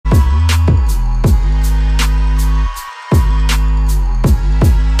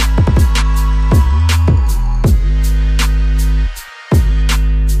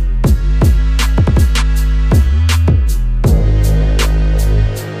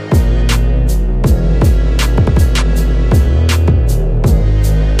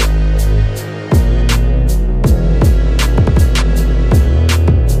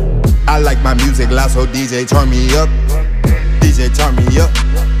loud, so DJ turn me up. DJ turn me up.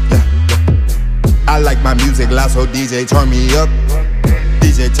 Yeah. I like my music loud, so DJ turn me up.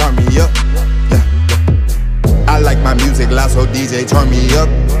 DJ turn me up. Yeah. I like my music loud, so DJ turn me up.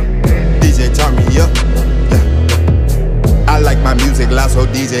 DJ turn me up. Yeah. I like my music loud, so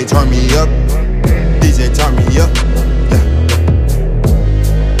DJ turn me up. DJ turn me up.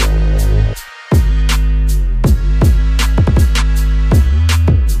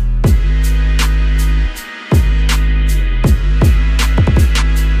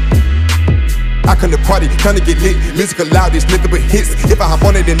 I come to party, come to get lit. Music loud, it's nothing but hits. If I hop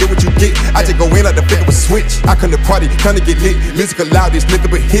on it, then know what you get. I just go in like the flip of a switch. I come to party, come to get lit. Music loud, it's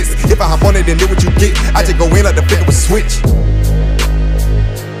nothing but hits. If I hop on it, then know what you get. I just go in like the flip of a switch.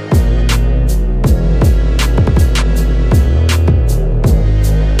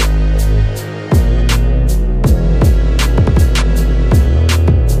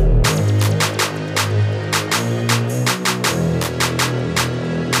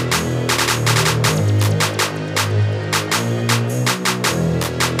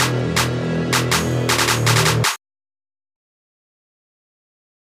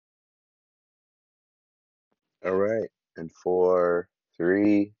 All right. And 4,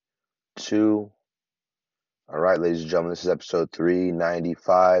 3, 2. All right, ladies and gentlemen, this is episode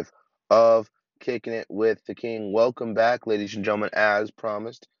 395 of Kicking It with the King. Welcome back, ladies and gentlemen, as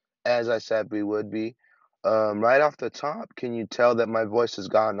promised, as I said we would be. Right off the top, can you tell that my voice has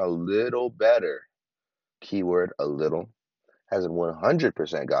gotten a little better? Keyword, a little. Hasn't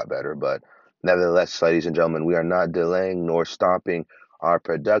 100% got better, but nevertheless, ladies and gentlemen, we are not delaying nor stopping our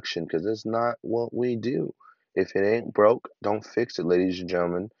production because it's not what we do. If it ain't broke, don't fix it, ladies and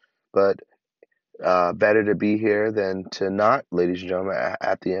gentlemen. But better to be here than to not, ladies and gentlemen,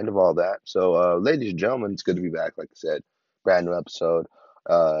 at the end of all that. So, ladies and gentlemen, it's good to be back. Like I said, brand new episode.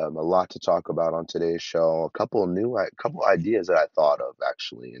 A lot to talk about on today's show. Couple ideas that I thought of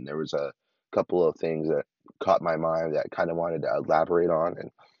actually, and there was a couple of things that caught my mind that I kind of wanted to elaborate on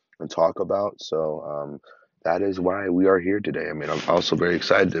and talk about. So, that is why we are here today. I mean, I'm also very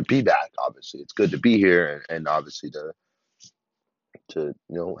excited to be back. Obviously, it's good to be here, and obviously to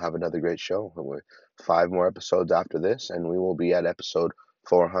have another great show. And we're 5 more episodes after this, and we will be at episode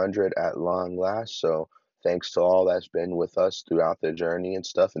 400 at long last. So thanks to all that's been with us throughout the journey and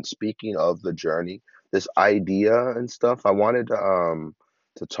stuff. And speaking of the journey, this idea and stuff, I wanted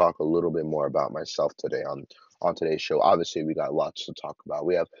to talk a little bit more about myself today on today's show. Obviously, we got lots to talk about.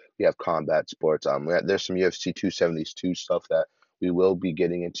 We have combat sports. There's some UFC 272 stuff that we will be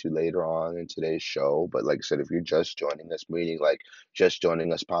getting into later on in today's show. But like I said, if you're just joining us, meaning like just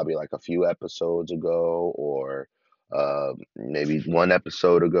joining us probably like a few episodes ago, or maybe 1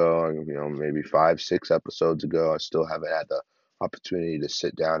 episode ago, or, maybe 5, 6 episodes ago, I still haven't had the opportunity to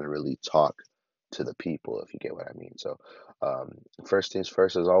sit down and really talk to the people, if you get what I mean. So, first things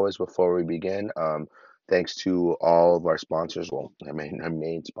first, as always, before we begin, thanks to all of our sponsors. Well, I mean, our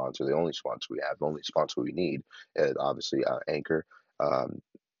main sponsor, the only sponsor we have, the only sponsor we need, is obviously Anchor. Um,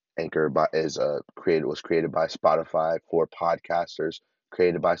 Anchor was created by Spotify for podcasters,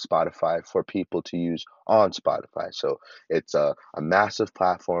 created by Spotify for people to use on Spotify. So it's a massive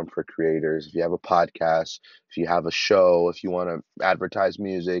platform for creators. If you have a podcast, if you have a show, if you want to advertise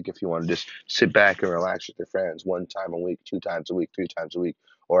music, if you want to just sit back and relax with your friends 1 time a week, 2 times a week, 3 times a week,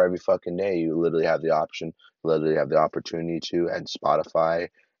 or every fucking day, you literally have the option, literally have the opportunity to, and Spotify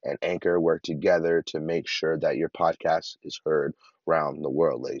and Anchor work together to make sure that your podcast is heard around the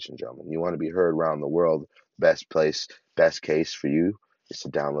world, ladies and gentlemen. You want to be heard around the world. Best case for you is to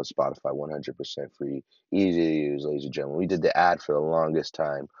download Spotify 100% free, easy to use, ladies and gentlemen. We did the ad for the longest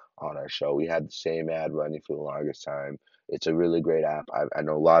time on our show. We had the same ad running for the longest time. It's a really great app. I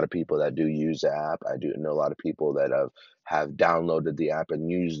know a lot of people that do use the app. I do know a lot of people that have downloaded the app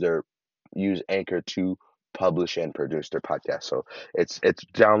and use Anchor to publish and produce their podcast. So it's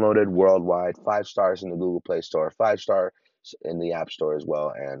downloaded worldwide, 5 stars in the Google Play Store, 5 star in the App Store as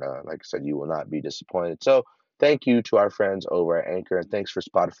well. And like I said, you will not be disappointed. So thank you to our friends over at Anchor, and thanks for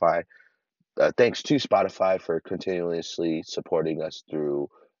Spotify. Thanks to Spotify for continuously supporting us through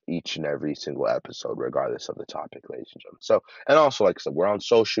each and every single episode, regardless of the topic, ladies and gentlemen. So, and also, like I said, we're on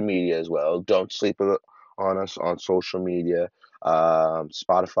social media as well. Don't sleep on us on social media.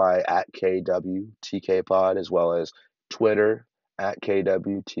 Spotify at KWTK Pod, as well as Twitter at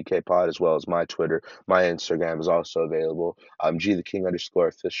KWTK Pod, as well as my Twitter. My Instagram is also available. G the King _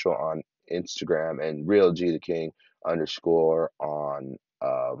 official on Instagram, and Real G the King _ on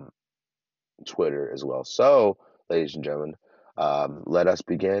Twitter as well. So, ladies and gentlemen, let us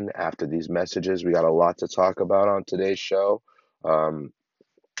begin after these messages. We got a lot to talk about on today's show. A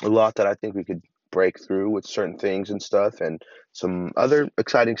lot that I think we could break through with certain things and stuff, and some other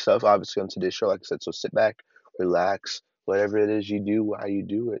exciting stuff, obviously, on today's show. Like I said, so sit back, relax, whatever it is you do, while you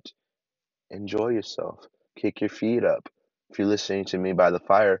do it, enjoy yourself, kick your feet up. If you're listening to me by the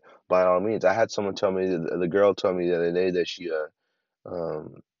fire, by all means. I had someone tell me, the girl told me the other day that she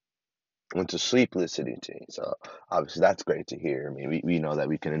um went to sleep listening to me. So obviously that's great to hear. I mean, we know that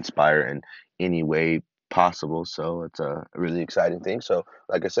we can inspire in any way possible. So it's a really exciting thing. So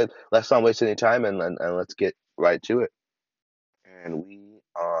like I said, let's not waste any time, and let's get right to it. And we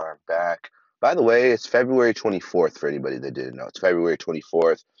are back. By the way, it's February 24th for anybody that didn't know. It's February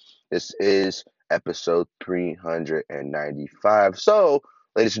 24th. This is episode 395. So,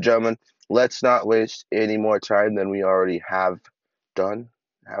 ladies and gentlemen, let's not waste any more time than we already have done.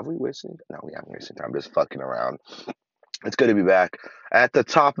 Have we wasted? No, we haven't wasted time. Just fucking around. It's good to be back. At the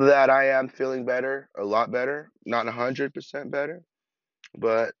top of that, I am feeling better, a lot better. Not 100% better,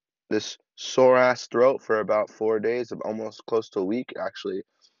 but this sore ass throat for about 4 days, almost close to a week actually,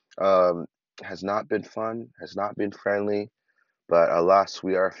 um, has not been fun, has not been friendly, but alas,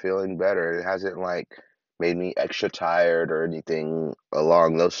 we are feeling better. It hasn't like made me extra tired or anything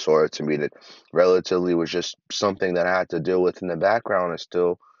along those sorts. I mean, it relatively was just something that I had to deal with in the background. I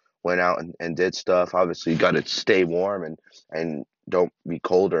still went out and did stuff. Obviously, you got to stay warm and don't be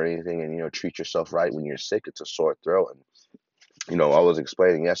cold or anything, and treat yourself right when you're sick. It's a sore throat, and I was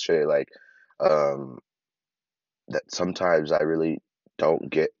explaining yesterday, like, um, that sometimes I really don't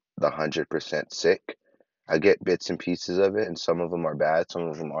get the 100% sick. I get bits and pieces of it, and some of them are bad, some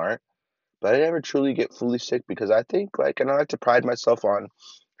of them aren't. But I never truly get fully sick because I think, like, and I like to pride myself on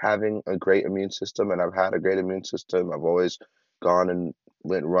having a great immune system, and I've had a great immune system. I've always gone and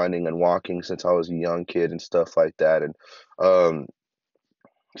went running and walking since I was a young kid and stuff like that. And um,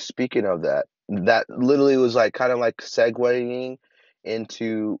 speaking of that, that literally was like kind of like segueing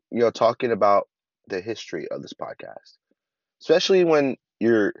into, talking about the history of this podcast, especially when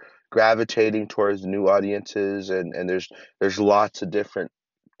you're gravitating towards new audiences, and there's lots of different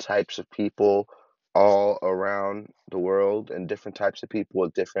types of people all around the world, and different types of people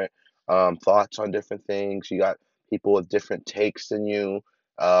with different thoughts on different things. You got people with different takes than you,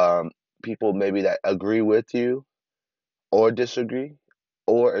 um, people maybe that agree with you or disagree,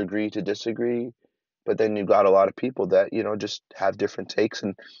 or agree to disagree. But then you got a lot of people that, just have different takes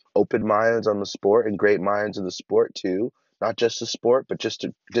and open minds on the sport, and great minds of the sport too. Not just the sport, but just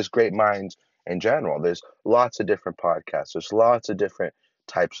great minds in general. There's lots of different podcasts. There's lots of different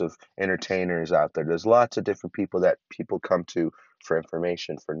types of entertainers out there. There's lots of different people that people come to for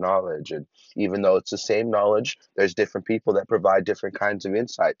information, for knowledge. And even though it's the same knowledge, there's different people that provide different kinds of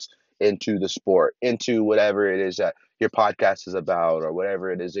insights into the sport, into whatever it is that your podcast is about, or whatever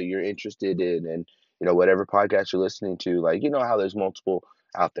it is that you're interested in. And whatever podcast you're listening to, like, how there's multiple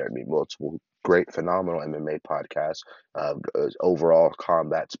out there. I mean, multiple great, phenomenal MMA podcasts, overall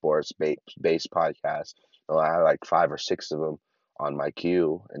combat sports based podcasts. I have like 5 or 6 of them on my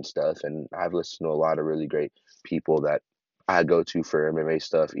queue and stuff, and I've listened to a lot of really great people that I go to for MMA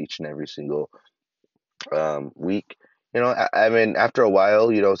stuff each and every single week. I mean, after a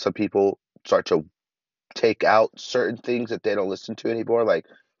while, some people start to take out certain things that they don't listen to anymore, like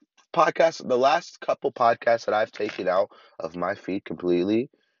podcasts. The last couple podcasts that I've taken out of my feed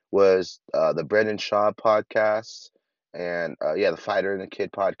completely was the Brendan Shaw podcast, and yeah, the Fighter and the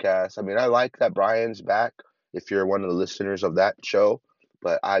Kid podcast. I mean, I like that Brian's back if you're one of the listeners of that show,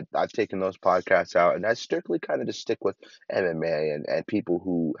 but I've taken those podcasts out, and I strictly kind of just stick with MMA and people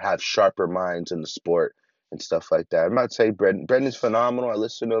who have sharper minds in the sport and stuff like that. I'm not saying Brendan's phenomenal. I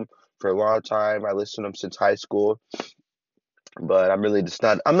listened to him for a long time. I listened to him since high school, but I'm really just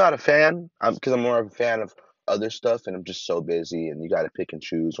not. I'm not a fan. Because I'm more of a fan of other stuff, and I'm just so busy, and you got to pick and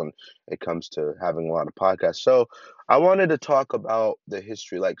choose when it comes to having a lot of podcasts. So I wanted to talk about the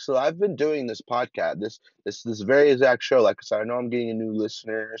history. Like, so I've been doing this podcast, this very exact show. Like I said, I know I'm getting in new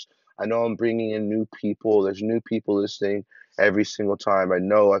listeners. I know I'm bringing in new people. There's new people listening every single time. I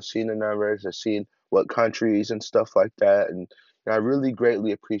know I've seen the numbers. I've seen what countries and stuff like that, and I really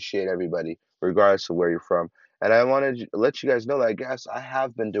greatly appreciate everybody, regardless of where you're from. And I wanted to let you guys know that I guess I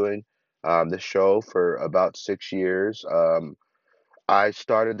have been doing this show for about 6 years. I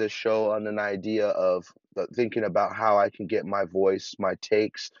started this show on an idea of thinking about how I can get my voice, my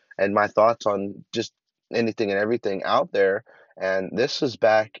takes, and my thoughts on just anything and everything out there. And this is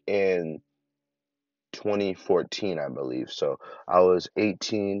back in 2014, I believe. So I was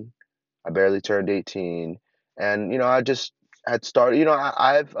 18. I barely turned 18. And, I just had started,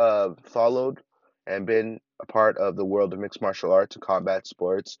 I've followed and been a part of the world of mixed martial arts and combat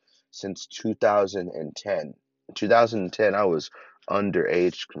sports since 2010. In 2010, I was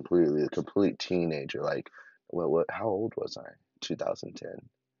underage completely, a complete teenager. Like, how old was I? 2010.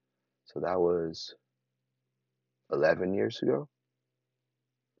 So that was 11 years ago.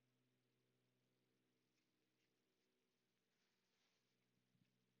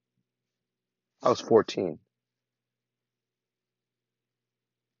 I was 14.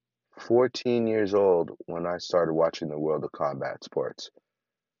 14 years old when I started watching the world of combat sports.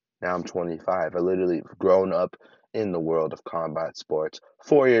 Now I'm 25. I literally grown up in the world of combat sports.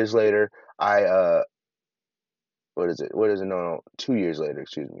 4 years later, I what is it? What is it? No, no, 2 years later,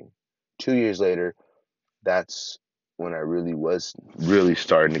 excuse me. 2 years later, that's when I really was really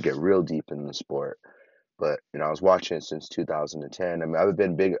starting to get real deep in the sport. But I was watching it since 2010. I mean,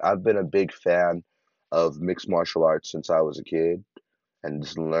 I've been a big fan of mixed martial arts since I was a kid, and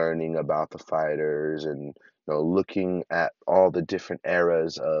just learning about the fighters, and looking at all the different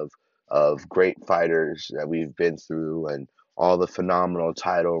eras of great fighters that we've been through, and all the phenomenal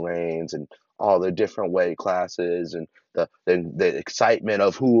title reigns, and all the different weight classes, and the excitement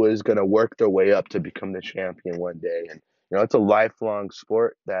of who is going to work their way up to become the champion one day. And it's a lifelong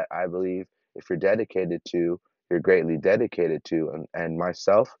sport that I believe, if you're dedicated to, you're greatly dedicated to. And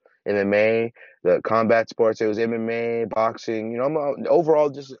myself, MMA, the combat sports. It was MMA, boxing. Overall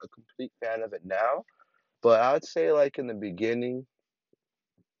just a complete fan of it now. But I would say, like, in the beginning,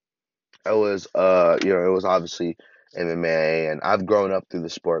 it was obviously MMA, and I've grown up through the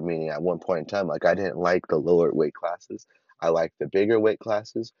sport. Meaning, at one point in time, like, I didn't like the lower weight classes. I liked the bigger weight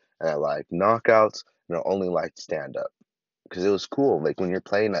classes, and I liked knockouts, and I only liked stand up because it was cool. Like, when you're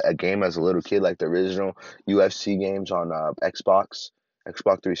playing a game as a little kid, like the original UFC games on Xbox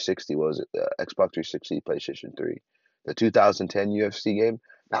 360, what was it? Xbox 360, PlayStation 3. The 2010 UFC game,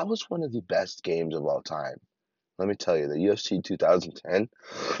 that was one of the best games of all time. Let me tell you, the UFC 2010,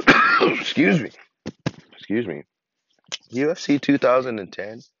 excuse me, excuse me, UFC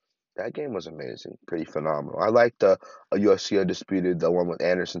 2010, that game was amazing, pretty phenomenal. I liked the UFC Undisputed, the one with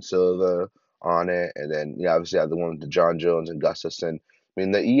Anderson Silva on it, and then obviously I had the one with the John Jones and Gustafsson. I mean,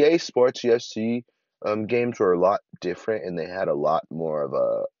 the EA Sports UFC games were a lot different, and they had a lot more of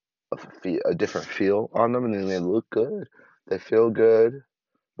a different feel on them, and then they look good. They feel good.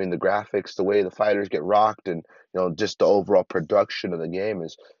 I mean, the graphics, the way the fighters get rocked, and just the overall production of the game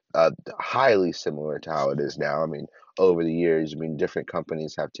is highly similar to how it is now. I mean, over the years, I mean, different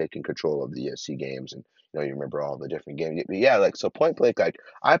companies have taken control of the UFC games, and you remember all the different games. But yeah, like, so Point Blank, like,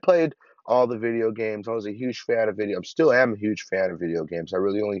 I played all the video games. I was a huge fan of video. I still am a huge fan of video games. I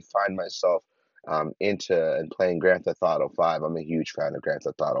really only find myself into and playing Grand Theft Auto 5. I'm a huge fan of Grand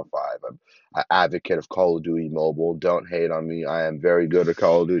Theft Auto 5. I'm an advocate of Call of Duty Mobile. Don't hate on me. I am very good at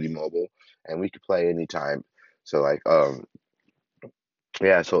Call of Duty Mobile, and we could play anytime. So, like,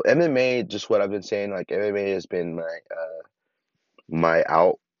 yeah. So MMA, just what I've been saying, like, MMA has been my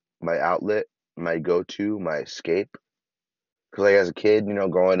out my outlet, my go-to, my escape. Because, like, as a kid,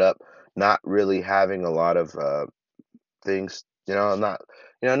 growing up, not really having a lot of things, not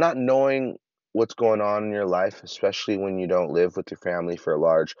knowing what's going on in your life, especially when you don't live with your family for a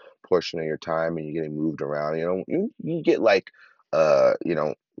large portion of your time, and you're getting moved around. You get, like,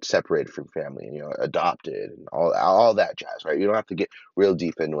 separated from family, and adopted, and all that jazz, right? You don't have to get real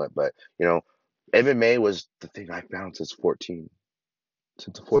deep into it, but MMA was the thing I found since a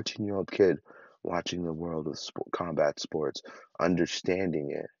 14-year-old kid, watching the world of combat sports,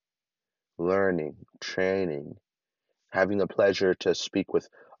 understanding it, learning, training, having the pleasure to speak with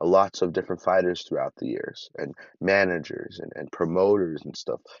lots of different fighters throughout the years, and managers, and promoters and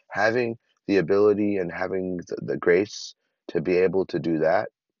stuff. Having the ability and having the grace to be able to do that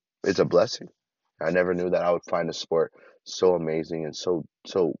is a blessing. I never knew that I would find a sport so amazing and so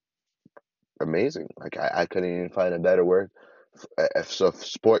amazing. Like, I couldn't even find a better word. So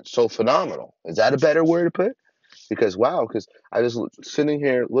sport so phenomenal. Is that a better word to put? Because, wow, because I was sitting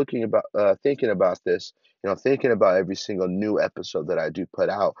here looking about, thinking about this, thinking about every single new episode that I do put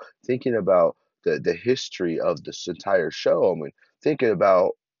out, thinking about the history of this entire show. I mean, thinking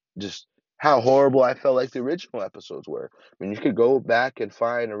about just how horrible I felt like the original episodes were. I mean, you could go back and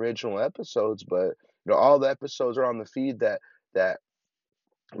find original episodes, but all the episodes are on the feed that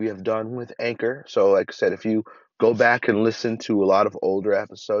we have done with Anchor. So, like I said, if you go back and listen to a lot of older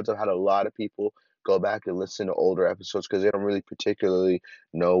episodes, I've had a lot of people go back and listen to older episodes because they don't really particularly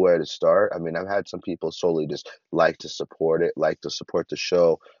know where to start. I mean, I've had some people solely just like to support it, like to support the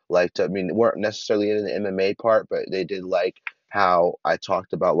show, I mean, weren't necessarily in the MMA part, but they did like how I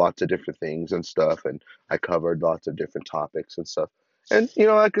talked about lots of different things and stuff, and I covered lots of different topics and stuff. And,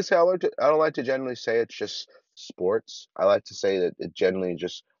 like I say, I don't like to generally say it's just sports. I like to say that it's generally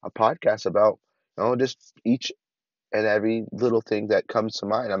just a podcast about, just each and every little thing that comes to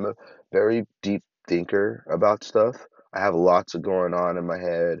mind. I'm a very deep thinker about stuff. I have lots of going on in my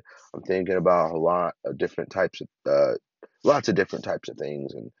head. I'm thinking about a lot of different types of lots of different types of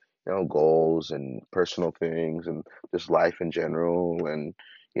things, and goals and personal things and just life in general, and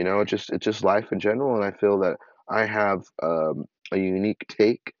it's just life in general. And I feel that I have a unique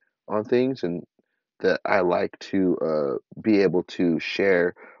take on things, and that I like to be able to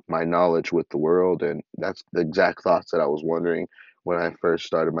share my knowledge with the world. And that's the exact thoughts that I was wondering when I first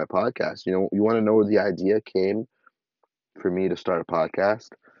started my podcast. You want to know where the idea came for me to start a podcast?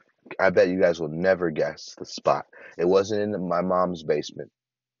 I bet you guys will never guess the spot. It wasn't in my mom's basement.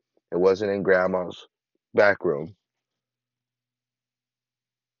 It wasn't in grandma's back room.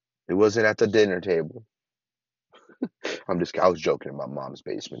 It wasn't at the dinner table. I was joking about mom's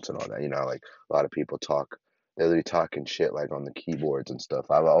basements and all that. Like a lot of people talk, they're literally talking shit like on the keyboards and stuff.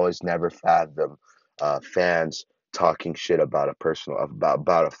 I've always never fathomed fans talking shit about a personal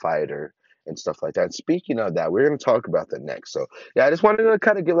about a fighter and stuff like that. Speaking of that, we're gonna talk about that next. So yeah, I just wanted to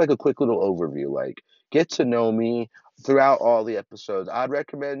kind of give like a quick little overview, like get to know me throughout all the episodes. I'd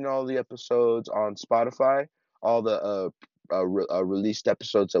recommend all the episodes on Spotify, all the released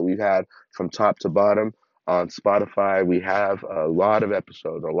episodes that we've had from top to bottom on Spotify. We have a lot of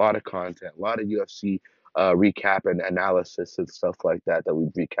episodes, a lot of content, a lot of UFC recap and analysis and stuff like that that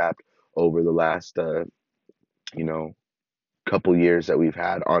we've recapped over the last, you know, couple years that we've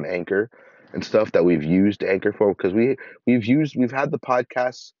had on Anchor and stuff that we've used Anchor for, because we've had the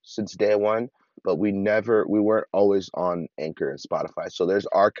podcast since day one, but we weren't always on Anchor and Spotify. So there's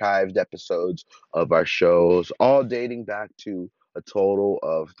archived episodes of our shows, all dating back to a total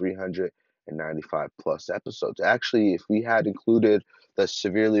of 395 plus episodes. Actually, if we had included the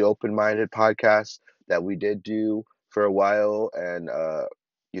Severely Open Minded podcast that we did do for a while, and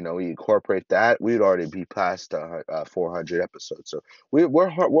we incorporate that, we'd already be past 400 episodes. So we're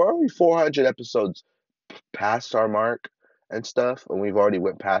already 400 episodes past our mark and stuff, and we've already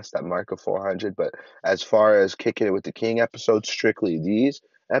went past that mark of 400. But as far as kicking it with the King episodes, strictly these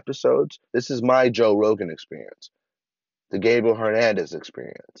episodes, this is my Joe Rogan experience, the Gabriel Hernandez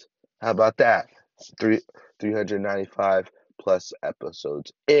experience. How about that? Three 395 plus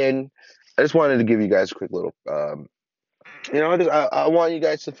episodes in. I just wanted to give you guys a quick little I want you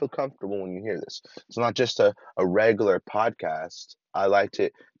guys to feel comfortable when you hear this. It's not just a regular podcast. I liked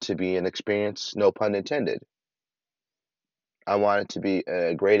it to be an experience, no pun intended. I want it to be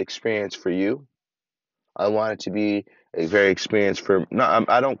a great experience for you. I want it to be a very experience for. No,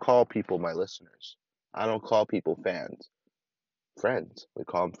 I don't call people my listeners. I don't call people fans. Friends. We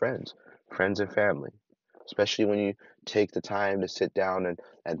call them friends. Friends and family. Especially when you take the time to sit down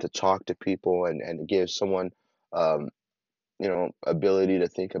and to talk to people and give someone um, ability to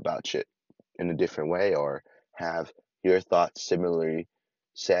think about shit in a different way, or have your thoughts similarly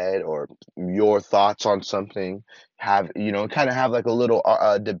said, or your thoughts on something, have kind of have like a little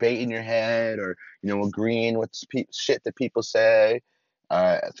debate in your head, or agreeing with shit that people say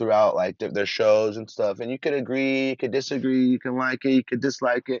throughout like their shows and stuff. And you could agree, you could disagree, you can like it, you could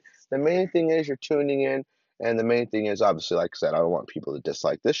dislike it. The main thing is you're tuning in. And the main thing is, obviously, like I said, I don't want people to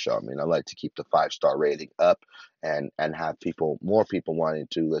dislike this show. I mean, I like to keep the 5-star rating up, and have more people wanting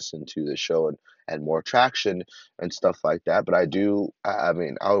to listen to the show, and more traction and stuff like that. But I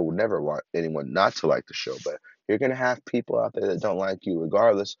mean, I would never want anyone not to like the show, but you're gonna have people out there that don't like you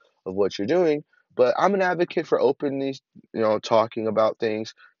regardless of what you're doing. But I'm an advocate for openly, talking about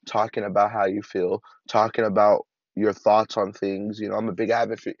things, talking about how you feel, talking about your thoughts on things. I'm a big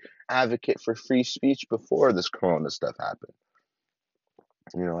advocate for free speech before this Corona stuff happened.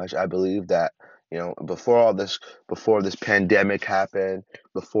 I believe that, before this pandemic happened,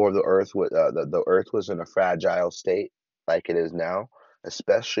 before the earth was in a fragile state like it is now,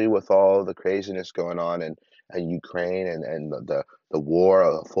 especially with all the craziness going on in Ukraine, and the war,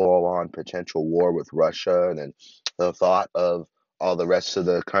 a full-on potential war with Russia, and then the thought of all the rest of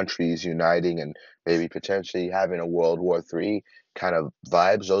the countries uniting and maybe potentially having a World War III kind of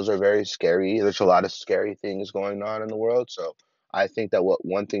vibes. Those are very scary. There's a lot of scary things going on in the world. So I think that what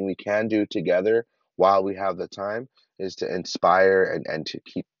one thing we can do together while we have the time is to inspire, and to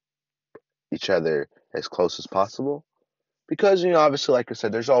keep each other as close as possible. Because, obviously, like I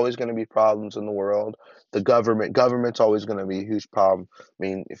said, there's always going to be problems in the world. Government's always going to be a huge problem. I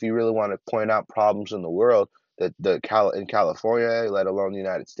mean, if you really want to point out problems in the world, in California, let alone the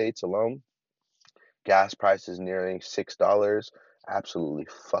United States alone, gas prices nearing $6, absolutely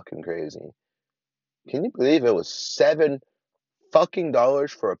fucking crazy. Can you believe it was $7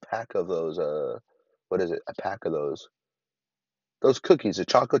 for a pack of those what is it? A pack of those cookies, the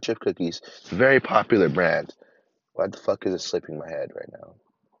chocolate chip cookies. Very popular brand. Why the fuck is it slipping my head right now?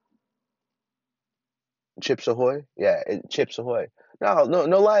 Chips Ahoy? Yeah, Chips Ahoy. No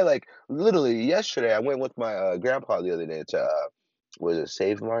lie. Like literally yesterday, I went with my grandpa the other day to was it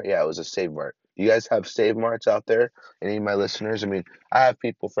Save Mart? Yeah, it was a Save Mart. Do you guys have Save Marts out there? Any of my listeners? I mean, I have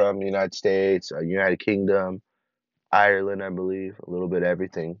people from the United States, United Kingdom, Ireland, I believe, a little bit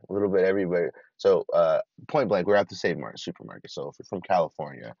everything, a little bit everywhere. So, point blank, we're at the Save Mart supermarket. So, if you're from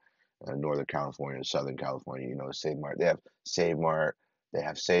California, Northern California, Southern California, you know, Save Mart. They have Save Mart, they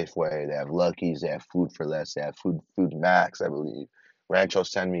have Safeway, they have Lucky's, they have Food for Less, they have Food Max, I believe, Rancho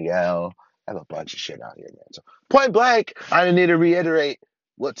San Miguel. I have a bunch of shit out here, man. So, point blank, I didn't need to reiterate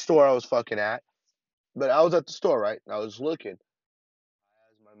what store I was fucking at, but I was at the store, right? I was looking,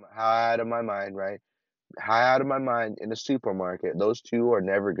 high out of my mind, right? High out of my mind in the supermarket. Those two are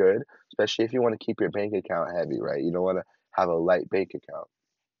never good, especially if you want to keep your bank account heavy, right? You don't want to have a light bank account.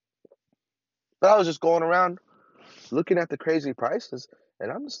 But I was just going around looking at the crazy prices,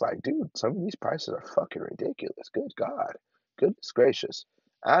 and I'm just like, dude, some of these prices are fucking ridiculous. Good God. Goodness gracious.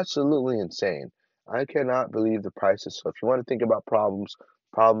 Absolutely insane. I cannot believe the prices. So if you want to think about problems,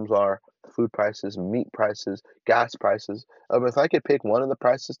 problems are food prices, meat prices, gas prices. If I could pick one of the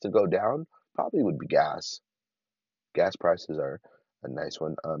prices to go down, probably would be gas. Gas prices are a nice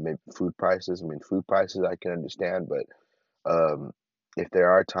one. Maybe food prices. I mean, food prices I can understand, but um, if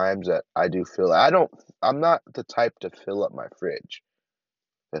there are times that I do feel I'm not the type to fill up my fridge.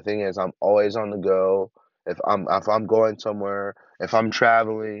 The thing is, I'm always on the go. If I'm going somewhere, if I'm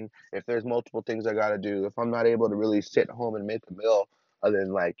traveling, if there's multiple things I gotta do, if I'm not able to really sit home and make a meal other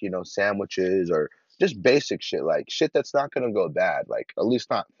than like, you know, sandwiches or just basic shit, like shit that's not gonna go bad, like at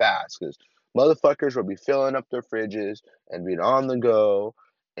least not fast, because motherfuckers will be filling up their fridges and being on the go,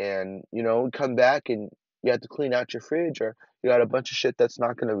 and you know, come back and you have to clean out your fridge or you got a bunch of shit that's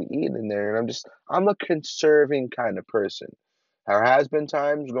not gonna be eaten in there. And I'm a conserving kind of person. There has been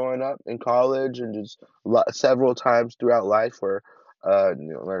times growing up in college and just several times throughout life where,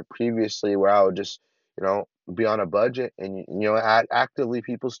 you know, or previously where I would just, you know, be on a budget and, you know, actively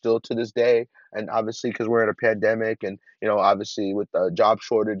people still to this day. And obviously, because we're in a pandemic and, you know, obviously with job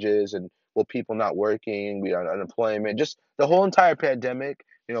shortages and, well, people not working, we on unemployment, just the whole entire pandemic,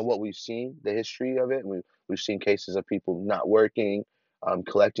 you know, what we've seen, the history of it. We've seen cases of people not working,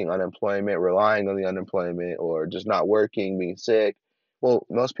 collecting unemployment, relying on the unemployment, or just not working, being sick. Well,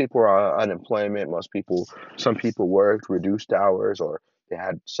 most people are on unemployment. Some people worked reduced hours, or they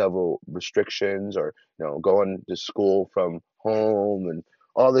had several restrictions, or you know, going to school from home, and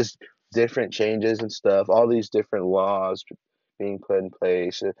all this different changes and stuff. All these different laws being put in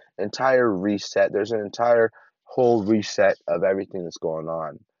place. An entire reset. There's an entire whole reset of everything that's going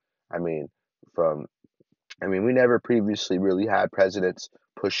on. I mean, from we never previously really had presidents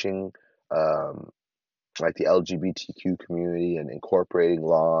pushing um, like the LGBTQ community and incorporating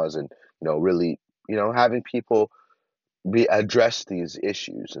laws and really having people be address these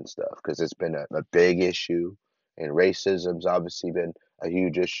issues and stuff because it's been a big issue and racism's obviously been a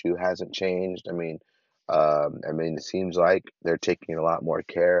huge issue, hasn't changed. It seems like they're taking a lot more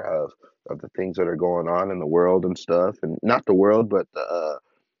care of the things that are going on in the world and stuff, and not the world but the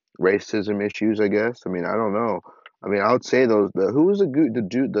racism issues, I guess. I don't know. I would say who was the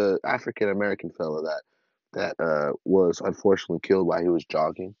dude, the African American fellow that was unfortunately killed while he was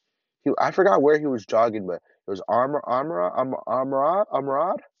jogging. I forgot where he was jogging, but it was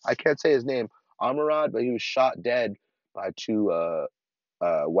Amrad. I can't say his name, Amrad, but he was shot dead by two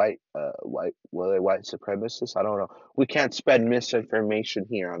white supremacists. I don't know. We can't spread misinformation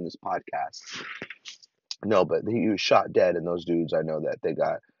here on this podcast. No, but he was shot dead, and those dudes, I know that they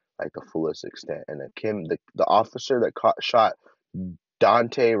got like the fullest extent. And then the officer that shot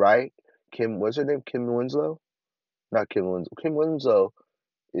Dante Wright, what's her name? Kim Winslow? Not Kim Winslow. Kim Winslow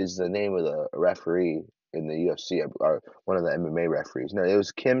is the name of the referee in the UFC, or one of the MMA referees. No, it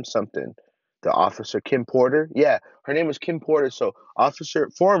was Kim something. The officer, Kim Porter. Yeah, her name was Kim Porter. So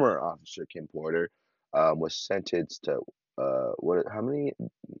former officer Kim Porter, was sentenced to what? How many?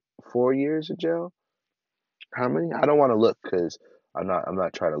 4 years in jail? How many? I don't want to look because I'm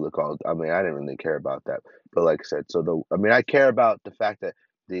not trying to look all. I didn't really care about that. But like I said, I care about the fact that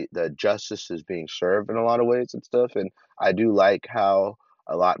the justice is being served in a lot of ways and stuff. And I do like how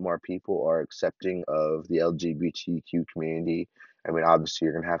a lot more people are accepting of the LGBTQ community. Obviously,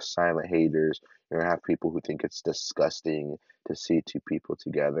 you're gonna have silent haters. You're gonna have people who think it's disgusting to see two people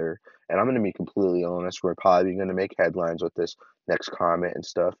together. And I'm gonna be completely honest. We're probably gonna make headlines with this next comment and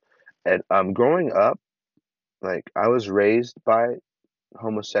stuff. And growing up, like I was raised by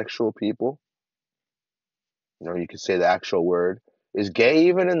homosexual people. You could say the actual word. Is gay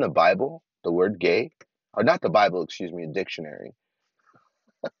even in the Bible? The word gay? Or not the Bible, excuse me, a dictionary.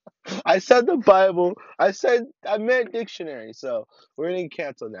 I said the Bible. I meant dictionary. So we're gonna get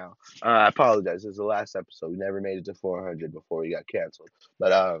canceled now. I apologize. This is the last episode. We never made it to 400 before we got canceled.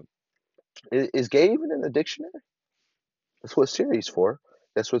 But is gay even in the dictionary? That's what Siri's for.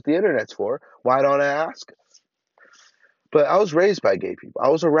 That's what the internet's for. Why don't I ask? But I was raised by gay people. I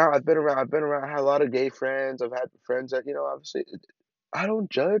was around. I've been around. I've been around. I had a lot of gay friends. I've had friends that obviously. I don't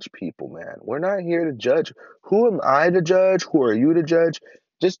judge people, man. We're not here to judge. Who am I to judge? Who are you to judge?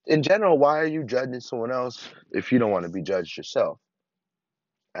 Just in general, why are you judging someone else if you don't want to be judged yourself?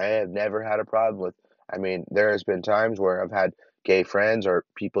 I have never had a problem with. I mean, there has been times where I've had gay friends or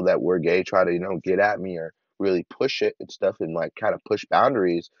people that were gay try to, get at me or really push it and stuff and like kind of push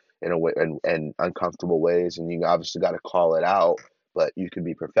boundaries in a way and uncomfortable ways. And you obviously got to call it out, but you can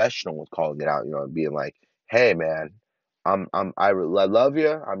be professional with calling it out, and being like, "Hey, man, I love you.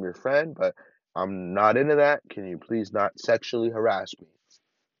 I'm your friend, but I'm not into that. Can you please not sexually harass me?"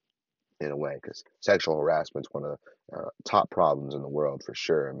 In a way, because sexual harassment is one of the top problems in the world for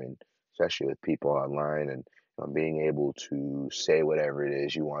sure. I mean, especially with people online and being able to say whatever it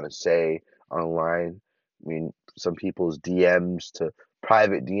is you want to say online. I mean, some people's DMs to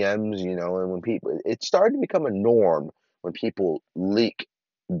private DMs, and when people, it's starting to become a norm when people leak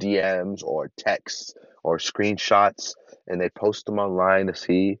DMs or texts or screenshots and they post them online to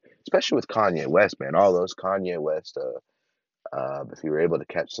see, especially with Kanye West, man, all those Kanye West if you were able to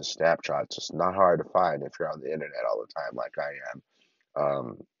catch the snapshots, it's not hard to find if you're on the internet all the time, like I am.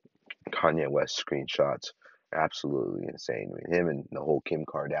 Um, Kanye West screenshots, absolutely insane. I mean, him and the whole Kim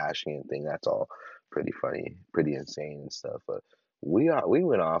Kardashian thing, that's all pretty funny, pretty insane and stuff. But we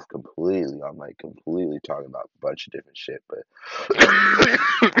went off completely. I'm like completely talking about a bunch of different shit, but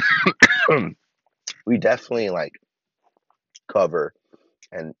we definitely like cover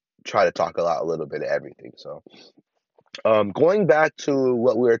and try to talk a little bit of everything. So going back to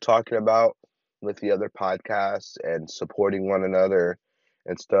what we were talking about with the other podcasts and supporting one another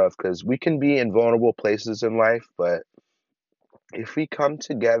and stuff, because we can be in vulnerable places in life, but if we come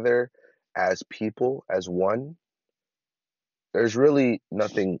together as people, as one, there's really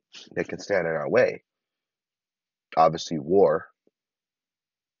nothing that can stand in our way. Obviously, war.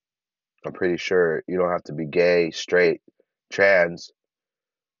 I'm pretty sure you don't have to be gay, straight, trans,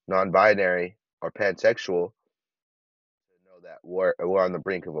 non binary, or pansexual to know that we're on the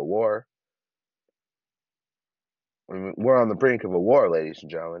brink of a war. I mean, we're on the brink of a war, ladies and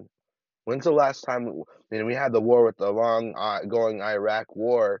gentlemen. When's the last time? We had the war with the long going Iraq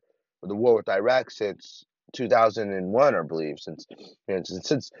war, the war with Iraq since 2001, I believe,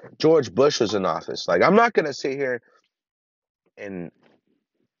 since George Bush was in office. Like, I'm not gonna sit here and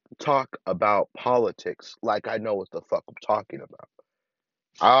talk about politics like I know what the fuck I'm talking about.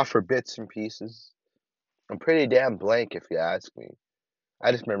 I offer bits and pieces. I'm pretty damn blank if you ask me.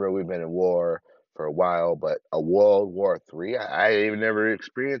 I just remember we've been in war for a while, but a World War III, I even never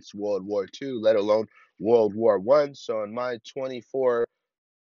experienced World War II, let alone World War One. So in my 24 and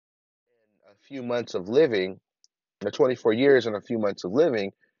a few months of living, the 24 years and a few months of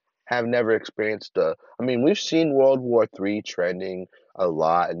living, have never experienced I mean, we've seen World War III trending a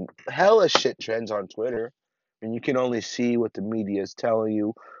lot, and hella shit trends on Twitter, and you can only see what the media is telling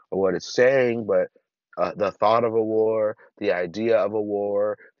you or what it's saying, but the thought of a war, the idea of a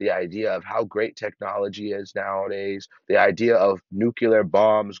war, the idea of how great technology is nowadays, the idea of nuclear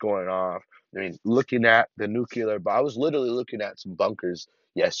bombs going off. I mean, looking at the I was literally looking at some bunkers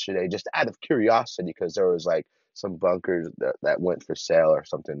yesterday just out of curiosity because there was like some bunkers that went for sale or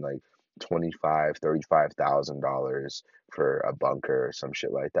something like 25, $35,000 for a bunker or some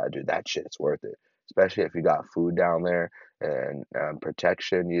shit like that. Dude, that shit's worth it. Especially if you got food down there and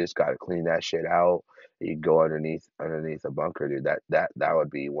protection. You just gotta clean that shit out. You go underneath a bunker, dude. That would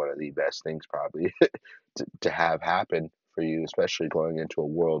be one of the best things probably to have happen for you, especially going into a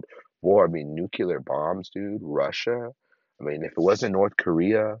world war. I mean, nuclear bombs, dude. Russia. I mean, if it wasn't North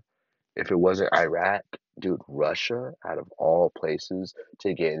Korea, if it wasn't Iraq, dude, Russia, out of all places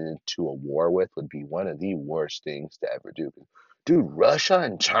to get into a war with, would be one of the worst things to ever do. Dude, Russia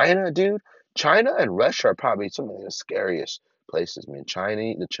and China, dude. China and Russia are probably some of the scariest places. I mean,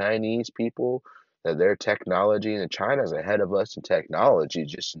 the Chinese people, their technology, and China's ahead of us in technology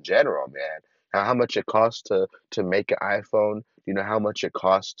just in general, man. How much it costs to make an iPhone? Do you know how much it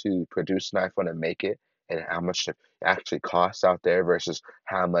costs to produce an iPhone and make it? And how much it actually costs out there versus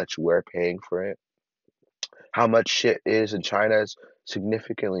how much we're paying for it. How much shit is in China is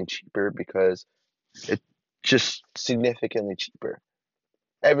significantly cheaper because it's just significantly cheaper.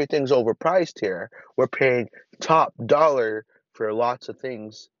 Everything's overpriced here. We're paying top dollar for lots of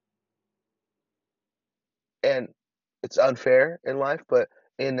things and it's unfair in life, but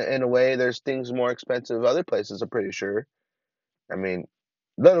in a way, there's things more expensive other places. I'm pretty sure. I mean,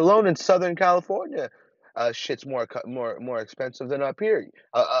 let alone in Southern California, shit's more expensive than up here.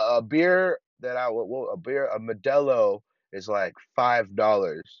 A beer that a beer a Modelo is like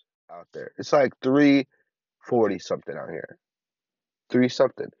 $5 out there. It's like 3.40 something out here. Three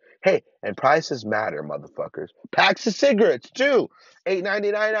something. Hey, and prices matter, motherfuckers. Packs of cigarettes too.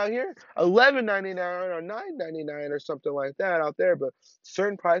 8.99 out here, 11.99 or 9.99 or something like that out there. But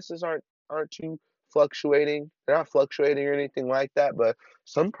certain prices aren't too fluctuating. They're not fluctuating or anything like that. But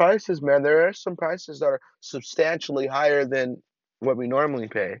some prices, man, there are some prices that are substantially higher than what we normally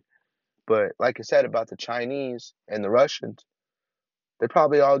pay. But like I said about the Chinese and the Russians, they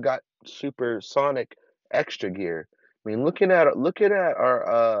probably all got supersonic extra gear. I mean, looking at all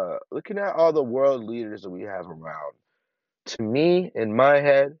the world leaders that we have around. To me, in my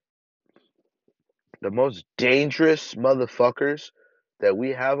head, the most dangerous motherfuckers that we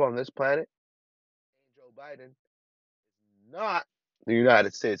have on this planet, Joe Biden, not the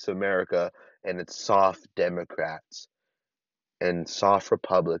United States of America and its soft Democrats and soft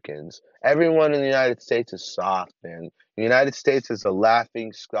Republicans. Everyone in the United States is soft, man. The United States is a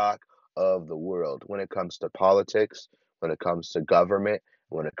laughing stock of the world when it comes to politics, when it comes to government,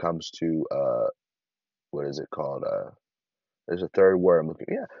 when it comes to what is it called? There's a third word I'm looking.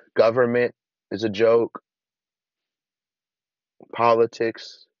 Yeah, government is a joke.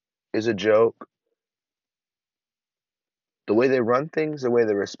 Politics is a joke. The way they run things, the way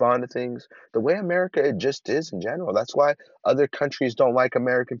they respond to things, the way America it just is in general. That's why other countries don't like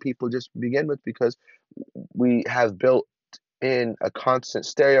American people just to begin with because we have built in a constant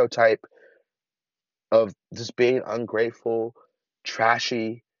stereotype of just being ungrateful,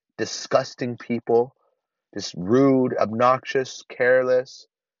 trashy, disgusting people, just rude, obnoxious, careless,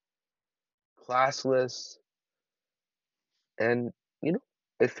 classless, and you know,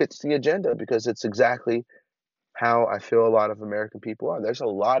 it fits the agenda because it's exactly how I feel a lot of American people are. There's a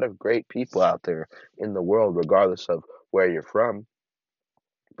lot of great people out there in the world, regardless of where you're from,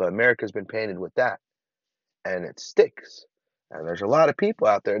 but America's been painted with that. And it sticks. And there's a lot of people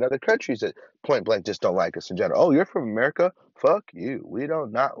out there in other countries that point blank just don't like us in general. Oh, you're from America? Fuck you. We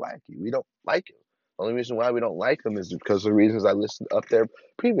don't not like you. We don't like you. The only reason why we don't like them is because of the reasons I listed up there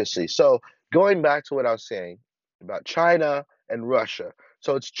previously. So going back to what I was saying about China and Russia.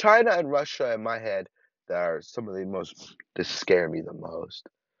 So it's China and Russia in my head that are some of the most that scare me the most.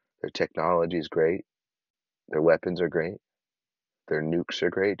 Their technology is great. Their weapons are great. Their nukes are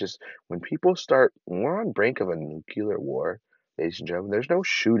great. Just when we're on brink of a nuclear war, ladies and gentlemen, there's no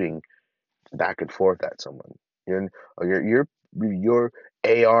shooting back and forth at someone. Your your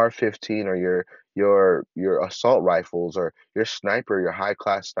AR-15 or your assault rifles or your sniper, your high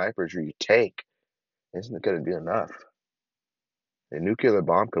class snipers or your tank isn't going to be enough. A nuclear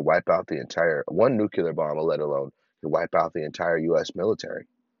bomb could wipe out the entire one nuclear bomb, let alone could wipe out the entire U.S. military,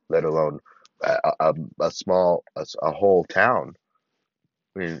 let alone a whole town.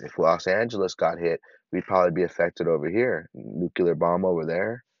 I mean, if Los Angeles got hit, we'd probably be affected over here. Nuclear bomb over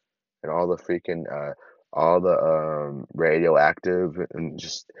there, and all the radioactive and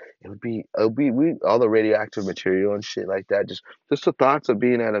just it would be we all the radioactive material and shit like that. Just the thoughts of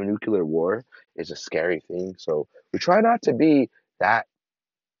being at a nuclear war is a scary thing. So we try not to be that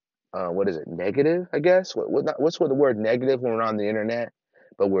what is it, negative, I guess? What's with the word negative when we're on the internet?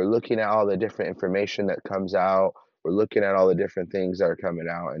 But we're looking at all the different information that comes out. We're looking at all the different things that are coming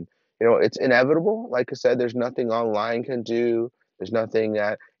out. And, it's inevitable. Like I said, there's nothing online can do. There's nothing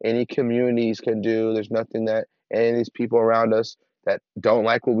that any communities can do. There's nothing that any of these people around us that don't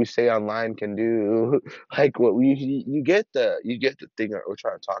like what we say online can do. Like what you get the thing that we're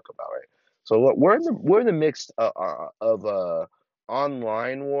trying to talk about, right? So we're in the mix of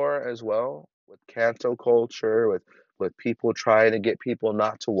online war as well with cancel culture, with people trying to get people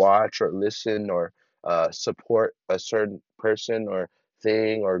not to watch or listen or support a certain person or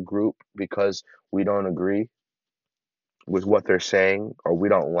thing or group because we don't agree with what they're saying or we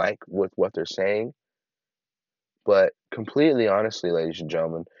don't like with what they're saying. But completely honestly, ladies and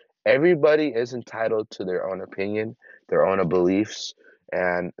gentlemen, everybody is entitled to their own opinion, their own beliefs,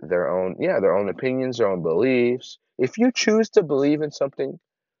 and their own opinions, their own beliefs. If you choose to believe in something,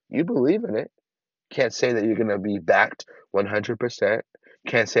 you believe in it. Can't say that you're going to be backed 100%.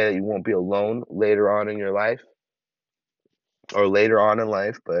 Can't say that you won't be alone later on in your life or later on in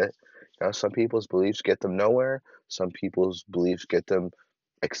life, but some people's beliefs get them nowhere. Some people's beliefs get them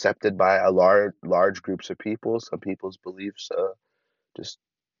accepted by a large groups of people. Some people's beliefs just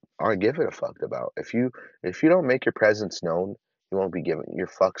aren't given a fuck about. If you don't make your presence known, you won't be given. Your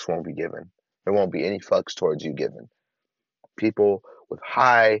fucks won't be given. There won't be any fucks towards you given. People with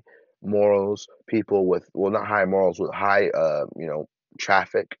high morals, people with, well, not high morals, with high,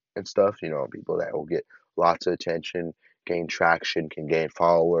 traffic and stuff, people that will get lots of attention, gain traction, can gain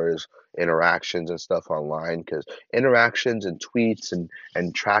followers, interactions and stuff online. Because interactions and tweets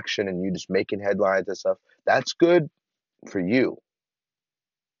and traction and you just making headlines and stuff, that's good for you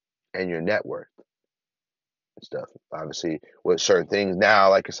and your net worth and stuff. Obviously, with certain things now,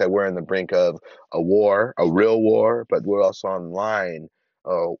 like I said, we're in the brink of a war, a real war, but we're also online.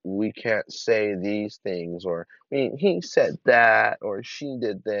 Oh, we can't say these things, or I mean, he said that, or she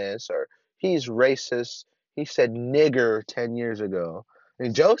did this, or he's racist. He said nigger 10 years ago.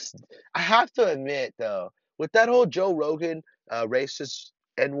 And I have to admit though, with that whole Joe Rogan racist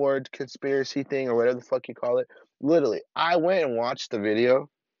N-word conspiracy thing, or whatever the fuck you call it, literally, I went and watched the video,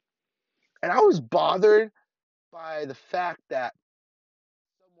 and I was bothered by the fact that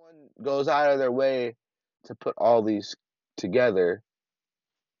someone goes out of their way to put all these together,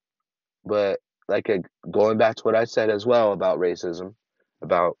 but like going back to what I said as well about racism,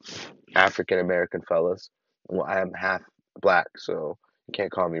 about African American fellas. Well, I am half black, so you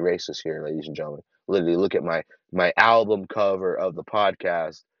can't call me racist here, ladies and gentlemen. Literally, look at my album cover of the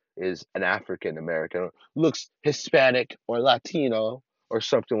podcast is an African American, looks Hispanic or Latino or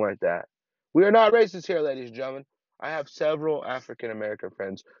something like that. We are not racist here, ladies and gentlemen. I have several African American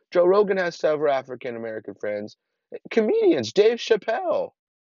friends. Joe Rogan has several African American friends. Comedians, Dave Chappelle.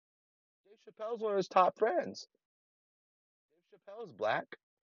 Dave Chappelle's one of his top friends. Dave Chappelle's black.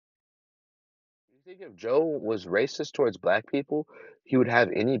 You think if Joe was racist towards black people, he would have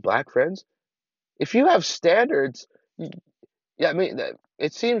any black friends? If you have standards, yeah, I mean,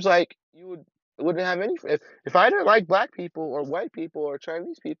 it seems like wouldn't have any. If I didn't like black people or white people or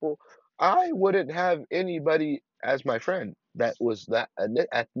Chinese people, I wouldn't have anybody as my friend that was that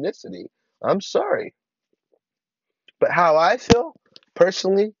ethnicity. I'm sorry, but how I feel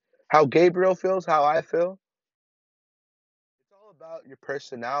personally, how Gabriel feels, how I feel, it's all about your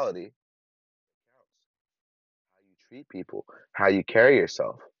personality. How you treat people, how you carry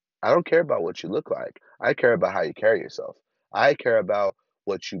yourself. I don't care about what you look like. I care about how you carry yourself. I care about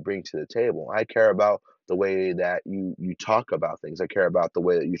what you bring to the table. I care about the way that you talk about things. I care about the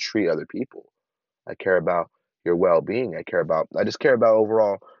way that you treat other people. I care about your well-being. I just care about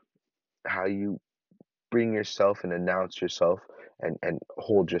overall how you bring yourself and announce yourself and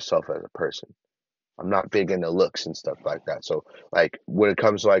hold yourself as a person. I'm not big into looks and stuff like that. So, like, when it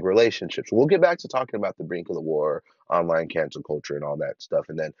comes to like relationships, we'll get back to talking about the brink of the war, online cancel culture, and all that stuff.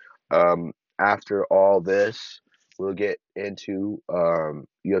 And then, after all this, we'll get into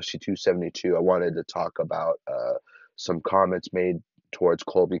UFC 272. I wanted to talk about some comments made towards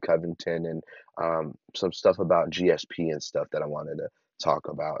Colby Covington and some stuff about GSP and stuff that I wanted to talk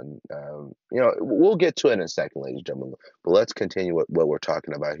about. And we'll get to it in a second, ladies and gentlemen. But let's continue what we're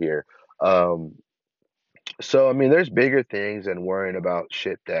talking about here. Um, so I mean, there's bigger things than worrying about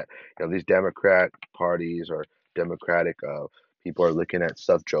shit that these Democrat parties or Democratic people are looking at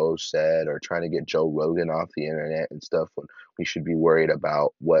stuff Joe said or trying to get Joe Rogan off the internet and stuff. When we should be worried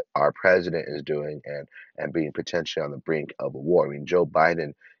about what our president is doing and being potentially on the brink of a war. I mean, Joe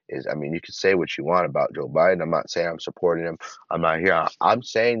Biden is. I mean, you can say what you want about Joe Biden. I'm not saying I'm supporting him. I'm not here. I'm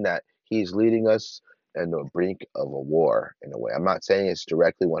saying that he's leading us in the brink of a war in a way. I'm not saying it's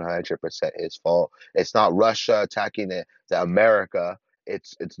directly 100% his fault. It's not Russia attacking the America.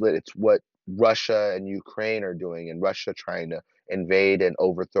 It's what Russia and Ukraine are doing, and Russia trying to invade and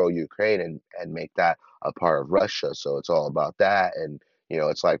overthrow Ukraine and make that a part of Russia. So it's all about that, and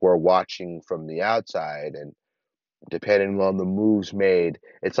it's like we're watching from the outside, and depending on the moves made,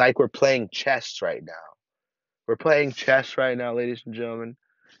 it's like we're playing chess right now. We're playing chess right now, ladies and gentlemen.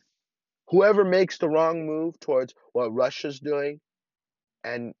 Whoever makes the wrong move towards what Russia's doing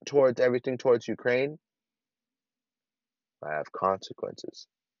and towards everything towards Ukraine, I have consequences.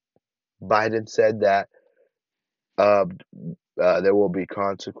 Biden said that uh, there will be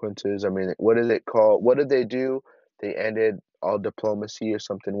consequences. I mean, what is it called? What did they do? They ended all diplomacy or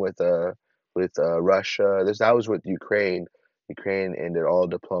something with Russia. That was with Ukraine. Ukraine ended all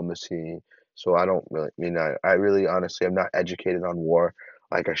diplomacy. So I don't really, I really honestly I'm not educated on war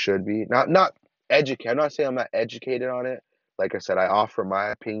like I should be. Not educated. I'm not saying I'm not educated on it. Like I said, I offer my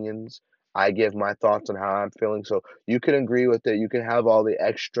opinions. I give my thoughts on how I'm feeling. So you can agree with it. You can have all the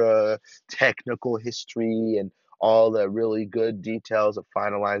extra technical history and all the really good details that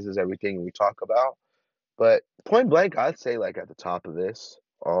finalizes everything we talk about. But point blank, I'd say like at the top of this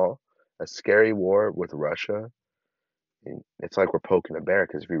all, a scary war with Russia. And it's like we're poking a bear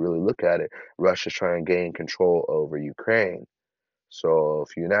because if you really look at it, Russia's trying to gain control over Ukraine. So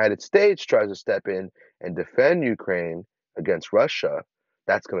if the United States tries to step in and defend Ukraine against Russia,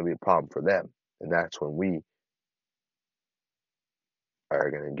 that's going to be a problem for them. And that's when we are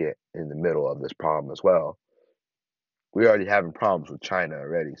going to get in the middle of this problem as well. We already having problems with China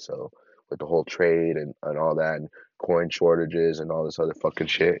already, so with the whole trade and all that and coin shortages and all this other fucking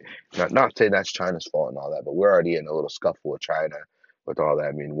shit. Not saying that's China's fault and all that, but we're already in a little scuffle with China with all that.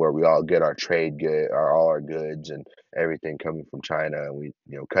 I mean, where we all get our trade good, all our goods and everything coming from China, and we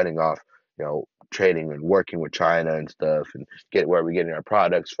cutting off trading and working with China and stuff, and get where we're getting our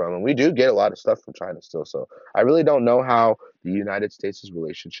products from. And we do get a lot of stuff from China still. So I really don't know how the United States'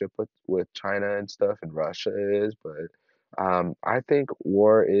 relationship with China and stuff and Russia is, but I think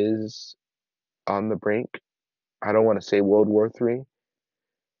war is on the brink. I don't want to say World War III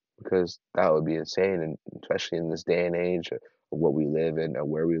because that would be insane, and especially in this day and age of what we live in and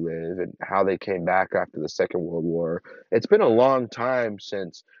where we live and how they came back after the Second World War. It's been a long time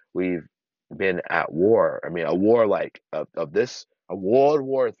since we've been at war. I mean, a war like of this, a World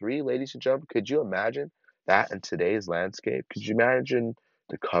War III, ladies and gentlemen. Could you imagine that in today's landscape? Could you imagine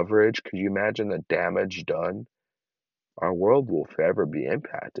the coverage? Could you imagine the damage done? Our world will forever be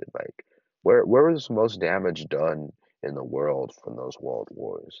impacted. Like, where was the most damage done in the world from those world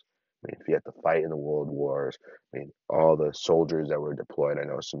wars? I mean, if you had to fight in the world wars, I mean, all the soldiers that were deployed. I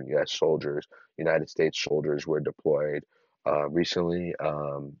know some U.S. soldiers, United States soldiers were deployed recently.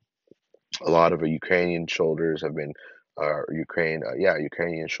 A lot of Ukrainian shoulders have been,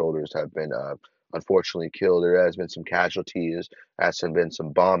 Ukrainian shoulders have been unfortunately killed. There has been some casualties, been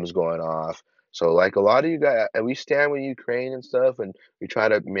some bombs going off. So, like a lot of you guys, and we stand with Ukraine and stuff, and we try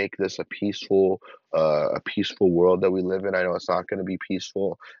to make this a peaceful world that we live in. I know it's not going to be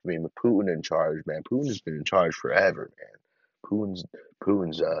peaceful. I mean, with Putin in charge, man, Putin has been in charge forever, man. Putin's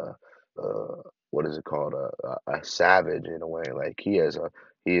Putin's what is it called a savage in a way. Like he is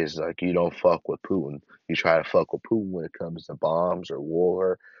like, you don't fuck with Putin. You try to fuck with Putin when it comes to bombs or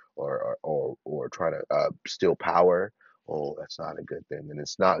war or try to steal power. Oh, that's not a good thing, and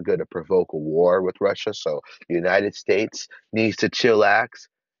it's not good to provoke a war with Russia. So the United States needs to chillax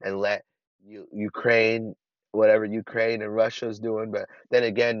and let Ukraine, whatever Ukraine and Russia is doing. But then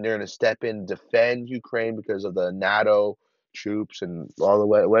again, they're going to step in, defend Ukraine because of the NATO troops and all the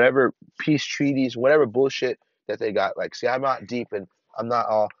way, whatever peace treaties, whatever bullshit that they got. Like, see, I'm not deep in, I'm not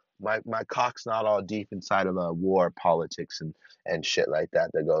all, my cock's not all deep inside of a war politics and shit like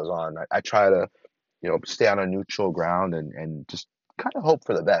that goes on. I try to stay on a neutral ground and just kind of hope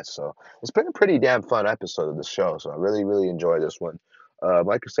for the best. So it's been a pretty damn fun episode of the show. So I really, really enjoy this one.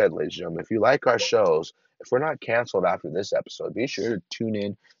 Like I said, ladies and gentlemen, if you like our shows, if we're not canceled after this episode, be sure to tune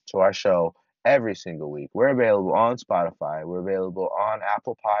in to our show every single week. We're available on Spotify. We're available on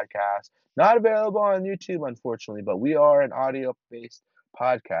Apple Podcasts. Not available on YouTube, unfortunately, but we are an audio-based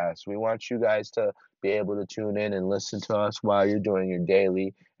podcast. We want you guys to be able to tune in and listen to us while you're doing your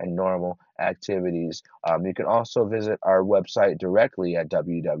daily and normal activities. You can also visit our website directly at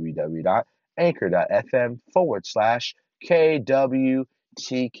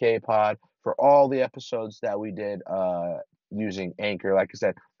www.anchor.fm/KWTK for all the episodes that we did using Anchor. Like I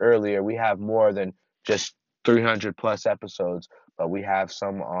said earlier, we have more than just 300 plus episodes, but we have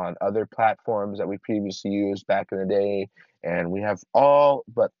some on other platforms that we previously used back in the day. And we have all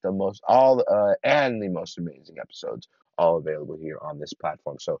but the most amazing episodes all available here on this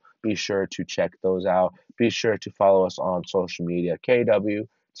platform. So be sure to check those out. Be sure to follow us on social media,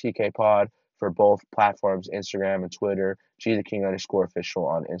 KWTK Pod for both platforms, Instagram and Twitter, G the King _ official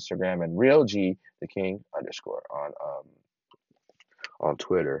on Instagram, and Real G the King _ on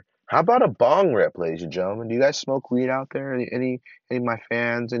Twitter. How about a bong rip, ladies and gentlemen? Do you guys smoke weed out there? Any of my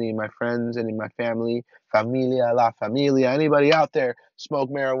fans, any of my friends, any of my family, familia, la familia, anybody out there smoke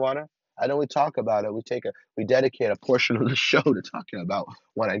marijuana? I know we talk about it. We dedicate a portion of the show to talking about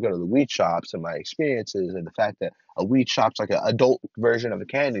when I go to the weed shops and my experiences and the fact that a weed shop's like an adult version of a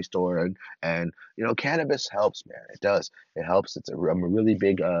candy store and cannabis helps, man. It does. It helps. I'm a really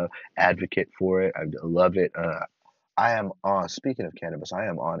big advocate for it. I love it. I am on, speaking of cannabis, I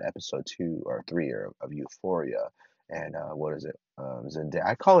am on episode 2 or 3 of Euphoria. And what is it? Zendaya.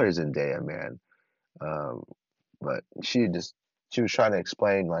 I call her Zendaya, man. Um, but she was trying to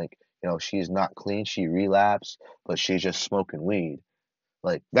explain, like, she's not clean. She relapsed, but she's just smoking weed.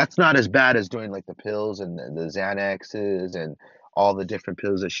 Like, that's not as bad as doing like the pills and the Xanaxes and all the different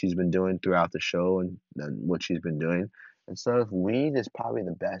pills that she's been doing throughout the show and what she's been doing. And so weed is probably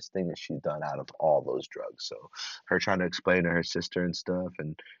the best thing that she's done out of all those drugs. So her trying to explain to her sister and stuff,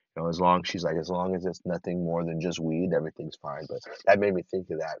 and as long as it's nothing more than just weed, everything's fine. But that made me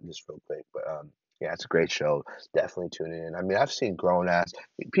think of that just real quick. But Yeah, it's a great show. Definitely tune in. I mean, I've seen grown ass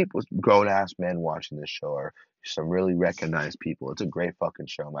men watching this show are some really recognized people. It's a great fucking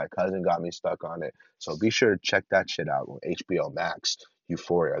show. My cousin got me stuck on it. So be sure to check that shit out on HBO Max,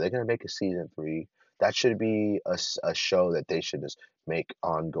 Euphoria. Are they going to make a season three? That should be a show that they should just make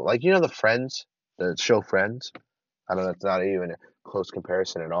ongoing. Like, the Friends, the show Friends? I know that's not even a close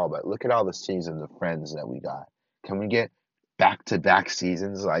comparison at all, but look at all the seasons of Friends that we got. Can we get back to back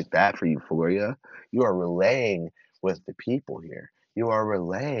seasons like that for Euphoria? You are relaying with the people here. You are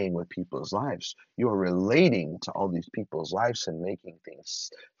relaying with people's lives. You are relating to all these people's lives and making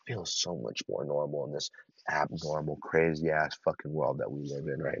things feel so much more normal in this abnormal, crazy ass fucking world that we live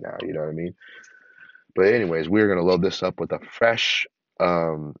in right now. You know what I mean? But anyways, we're gonna load this up with a fresh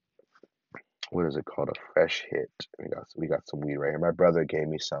what is it called? A fresh hit. We got some weed right here. My brother gave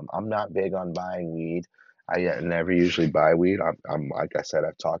me some. I'm not big on buying weed. I never usually buy weed. I'm like I said,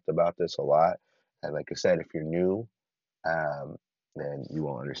 I've talked about this a lot. And like I said, if you're new, um, then you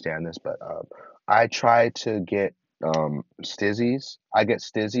won't understand this. But I try to get Stizzies. I get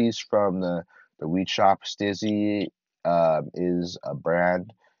Stizzies from the weed shop. Stizzy is a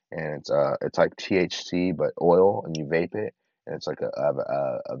brand, and it's like THC but oil, and you vape it, and it's like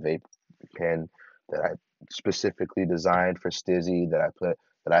a vape pen that I specifically designed for Stizzy that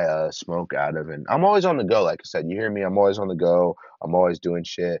I smoke out of, and I'm always on the go. Like I said, you hear me? I'm always on the go. I'm always doing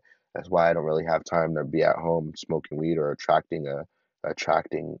shit. That's why I don't really have time to be at home smoking weed or attracting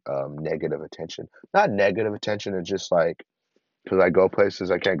negative attention. Not negative attention, it's just like because I go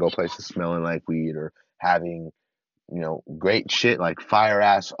places, I can't go places smelling like weed or having great shit like fire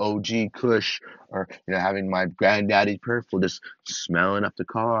ass OG Kush or having my granddaddy purple just smelling up the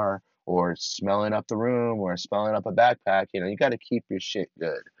car or smelling up the room or smelling up a backpack. You got to keep your shit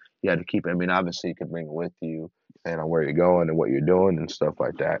good. You got to keep it. I mean, obviously you can bring it with you depending on where you're going and what you're doing and stuff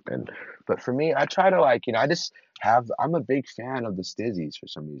like that. But for me, I try to I'm a big fan of the Stizzies for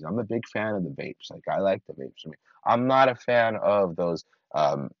some reason. I'm a big fan of the vapes. Like I like the vapes. I'm not a fan of those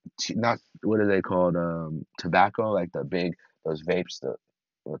not what are they called? Tobacco, like those vapes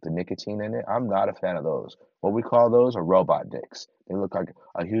with the nicotine in it. I'm not a fan of those. What we call those are robot dicks. They look like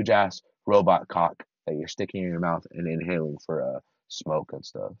a huge ass robot cock that you're sticking in your mouth and inhaling for smoke and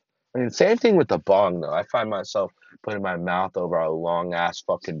stuff. I mean, same thing with the bong though. I find myself putting my mouth over a long ass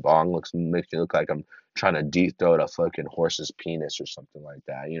fucking bong. Makes me look like I'm trying to deep throat a fucking horse's penis or something like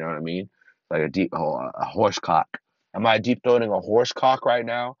that. You know what I mean? Like a horse cock. Am I deep throating a horse cock right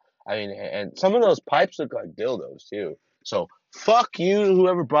now? I mean, and some of those pipes look like dildos too. So fuck you,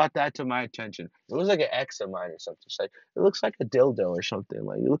 whoever brought that to my attention. It was like an ex of mine or something. It's like it looks like a dildo or something.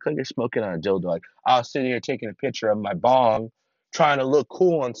 Like you look like you're smoking on a dildo. Like I was sitting here taking a picture of my bong, trying to look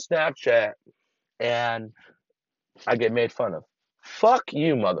cool on Snapchat, and I get made fun of. Fuck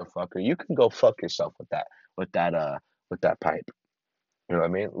you, motherfucker. You can go fuck yourself with that with that pipe. You know what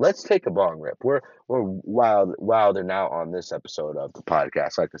I mean? Let's take a bong rip. We're wilder now on this episode of the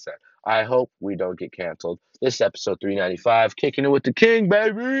podcast. Like I said, I hope we don't get canceled. This is episode 395, kicking it with the king,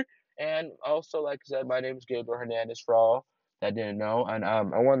 baby. And also, like I said, my name is Gabriel Hernandez for all that didn't know. And I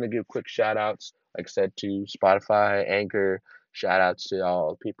wanted to give quick shout outs, like I said, to Spotify, Anchor. Shout outs to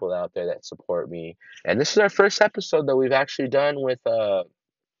all the people out there that support me. And this is our first episode that we've actually done with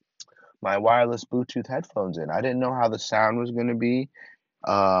my wireless Bluetooth headphones in. I didn't know how the sound was going to be.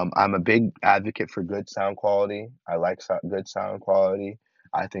 I'm a big advocate for good sound quality. I like good sound quality.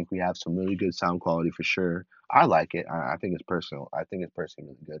 I think we have some really good sound quality for sure. I like it. I think it's personal. I think it's personally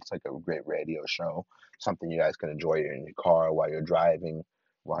really good. It's like a great radio show, something you guys can enjoy in your car while you're driving,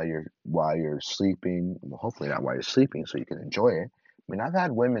 while you're sleeping. Well, hopefully not while you're sleeping, so you can enjoy it. I mean, I've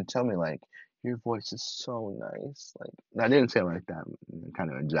had women tell me like, "Your voice is so nice." Like, I didn't say it like that. I'm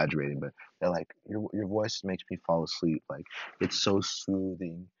kind of exaggerating, but they're like, "Your voice makes me fall asleep." Like. It's so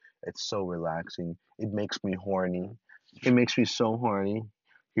soothing. It's so relaxing. It makes me horny. It makes me so horny.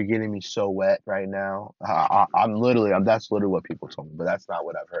 You're getting me so wet right now. That's literally what people told me, but that's not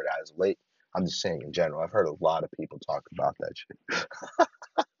what I've heard as of late. I'm just saying in general. I've heard a lot of people talk about that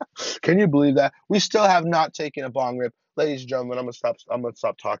shit. Can you believe that? We still have not taken a bong rip. Ladies and gentlemen, I'm gonna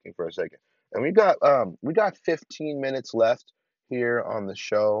stop talking for a second. And we got 15 minutes left here on the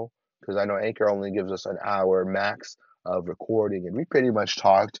show because I know Anchor only gives us an hour max of recording, and we pretty much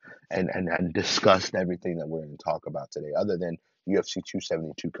talked and discussed everything that we're going to talk about today, other than UFC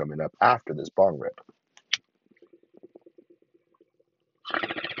 272 coming up after this bong rip.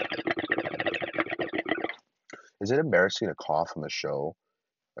 Is it embarrassing to cough on the show?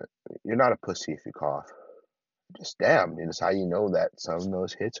 You're not a pussy if you cough. Just damn, it's how you know that some of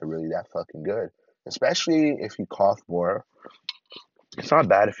those hits are really that fucking good. Especially if you cough more. It's not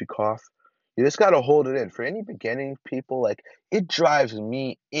bad if you cough. You just gotta hold it in. For any beginning people, like, it drives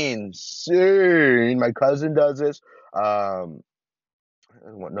me insane. My cousin does this. I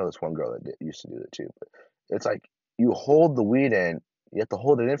know this one girl that used to do it too, but it's like you hold the weed in, you have to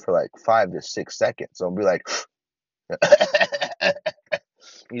hold it in for like 5 to 6 seconds. So it'll be like,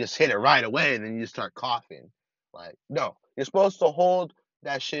 you just hit it right away and then you just start coughing. Like, no, you're supposed to hold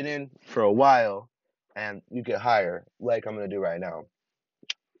that shit in for a while and you get higher, like I'm gonna do right now.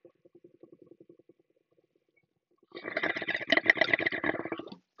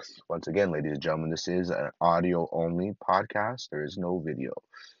 Once again, ladies and gentlemen, this is an audio only podcast. There is no video.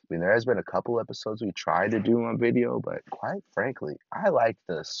 I mean, there has been a couple episodes we tried to do on video, but quite frankly, I like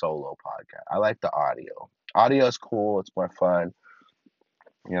the solo podcast. I like the audio. Audio is cool, it's more fun.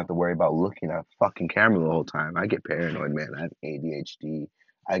 You don't have to worry about looking at a fucking camera the whole time. I get paranoid, man. I have ADHD.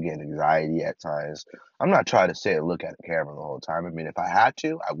 I get anxiety at times. I'm not trying to sit and look at the camera the whole time. I mean, if I had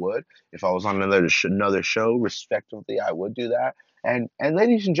to, I would. If I was on another show, respectively, I would do that. And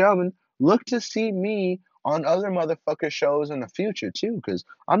ladies and gentlemen, look to see me on other motherfucker shows in the future too, because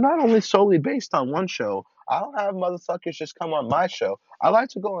I'm not only solely based on one show. I'll have motherfuckers just come on my show. I like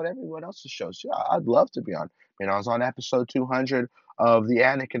to go on everyone else's shows too. I'd love to be on. I was on episode 200 of the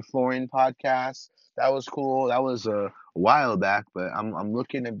Anik and Florian podcast. That was cool. That was a while back, but I'm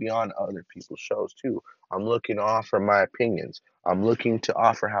looking to be on other people's shows too. I'm looking to offer my opinions. I'm looking to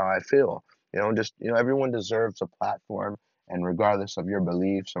offer how I feel. Just everyone deserves a platform, and regardless of your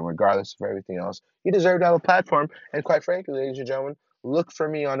beliefs and regardless of everything else, you deserve to have a platform. And quite frankly, ladies and gentlemen, look for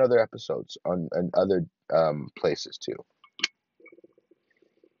me on other episodes on and other places too.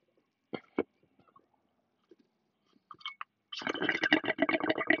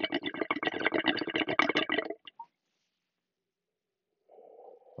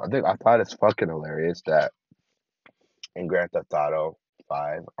 I thought it's fucking hilarious that in Grand Theft Auto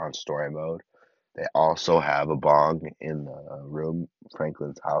 5 on story mode, they also have a bong in the room,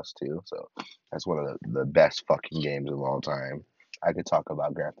 Franklin's house too. So that's one of the best fucking games of all time. I could talk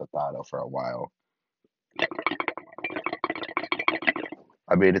about Grand Theft Auto for a while.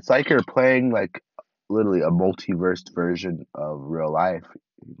 I mean, it's like you're playing like literally a multiverse version of real life.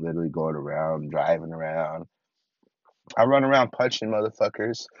 Literally going around, driving around. I run around punching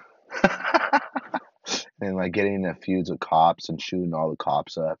motherfuckers. And like getting in feuds with cops and shooting all the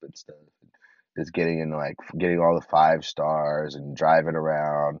cops up and stuff. Just getting all the 5 stars and driving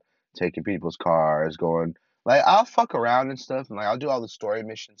around, taking people's cars, going like I'll fuck around and stuff and like I'll do all the story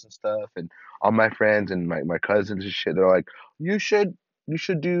missions and stuff and all my friends and my cousins and shit, they're like, you should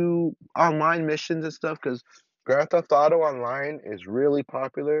do online missions and stuff because Grand Theft Auto Online is really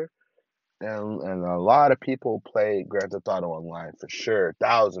popular and a lot of people play Grand Theft Auto Online for sure.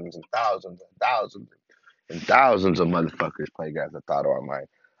 Thousands and thousands and thousands and thousands of motherfuckers play Grand Theft Auto Online.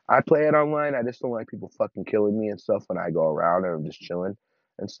 I play it online. I just don't like people fucking killing me and stuff when I go around and I'm just chilling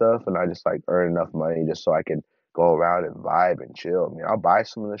and stuff. And I just like earn enough money just so I can go around and vibe and chill. I mean, I'll buy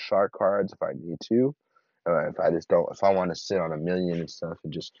some of the shark cards if I need to. If I want to sit on a million and stuff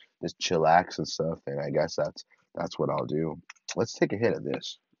and just chillax and stuff, then I guess that's what I'll do. Let's take a hit of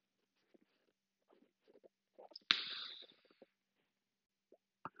this.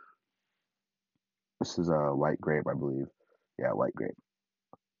 This is a white grape, I believe. Yeah, white grape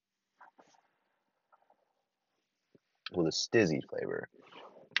with a stizzy flavor.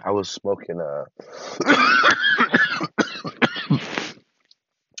 I was smoking a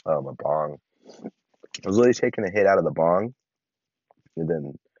a bong. I was literally taking a hit out of the bong, and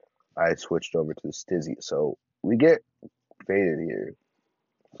then I switched over to the stizzy. So we get faded here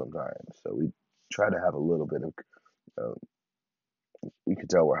sometimes. So we try to have a little bit of. We could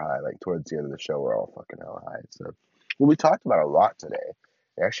tell we're high. Like towards the end of the show, we're all fucking hella high. So, well, we talked about a lot today.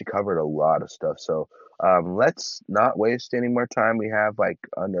 We actually covered a lot of stuff. So let's not waste any more time. We have like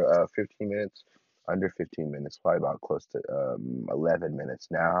under 15 minutes. Under 15 minutes, probably about close to 11 minutes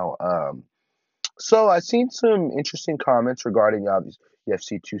now. So I've seen some interesting comments regarding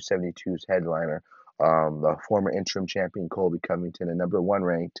UFC 272's headliner, the former interim champion Colby Covington, and number one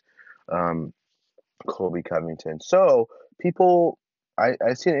ranked um, Colby Covington. So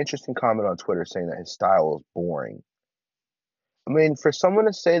I see an interesting comment on Twitter saying that his style is boring. I mean, for someone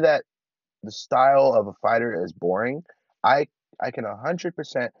to say that the style of a fighter is boring, I I can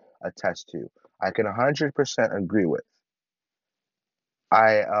 100% attest to. I can 100% agree with.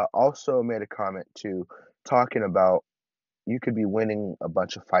 I also made a comment to talking about you could be winning a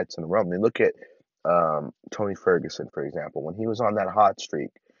bunch of fights in a row. I mean, look at Tony Ferguson, for example, when he was on that hot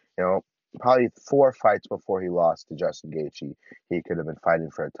streak. You know, probably 4 fights before he lost to Justin Gaethje, he could have been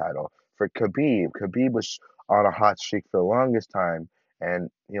fighting for a title. For Khabib was on a hot streak for the longest time, and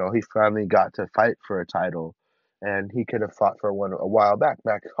he finally got to fight for a title, and he could have fought for one a while back.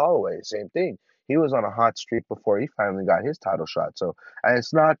 Max Holloway, same thing. He was on a hot streak before he finally got his title shot. So, and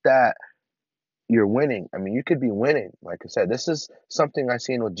it's not that you're winning. I mean, you could be winning. Like I said, this is something I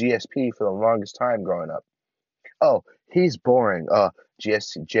seen with GSP for the longest time growing up. Oh, he's boring.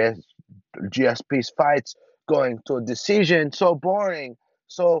 GSP's fights going to a decision, so boring.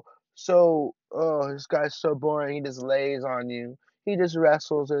 Oh, this guy's so boring. He just lays on you. He just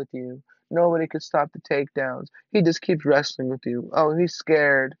wrestles with you. Nobody could stop the takedowns. He just keeps wrestling with you. Oh, he's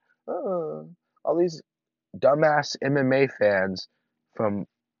scared. All these dumbass MMA fans from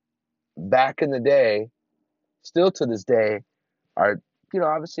back in the day, still to this day, are,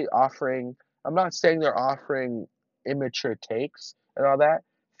 obviously offering. I'm not saying they're offering immature takes and all that.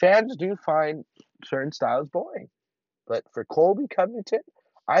 Fans do find certain styles boring. But for Colby Covington,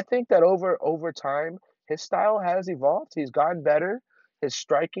 I think that over time, his style has evolved. He's gotten better. His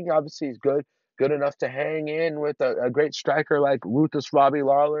striking, obviously, is good enough to hang in with a great striker like Ruthless Robbie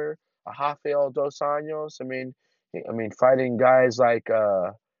Lawler, a Rafael Dos Anjos. I mean, fighting guys like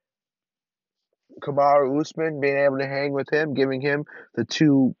Kamaru Usman, being able to hang with him, giving him the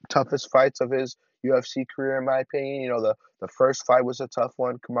two toughest fights of his UFC career, in my opinion. The first fight was a tough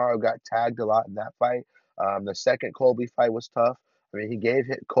one. Kamaru got tagged a lot in that fight. The second Colby fight was tough. I mean,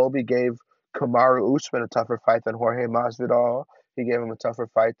 Colby gave Kamaru Usman a tougher fight than Jorge Masvidal. He gave him a tougher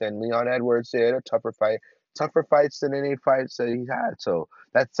fight than Leon Edwards did, a tougher fights than any fights that he's had. So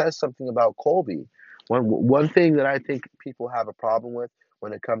that says something about Colby. One thing that I think people have a problem with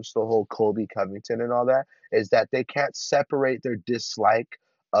when it comes to the whole Colby Covington and all that is that they can't separate their dislike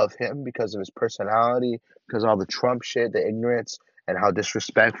of him because of his personality, because of all the Trump shit, the ignorance, and how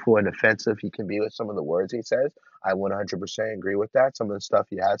disrespectful and offensive he can be with some of the words he says. I 100% agree with that. Some of the stuff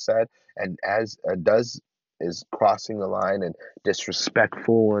he has said and as does is crossing the line and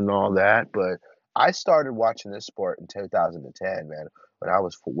disrespectful and all that. But I started watching this sport in 2010, man. When I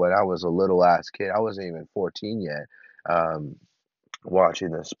was a little ass kid, I wasn't even 14 yet. Watching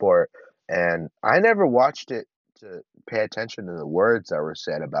the sport, and I never watched it to pay attention to the words that were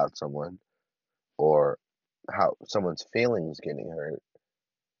said about someone or how someone's feelings getting hurt.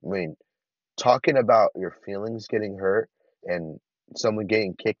 I mean, talking about your feelings getting hurt and someone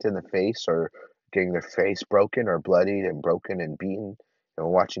getting kicked in the face or getting their face broken or bloodied and broken and beaten,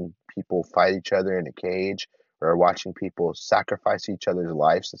 watching people fight each other in a cage or watching people sacrifice each other's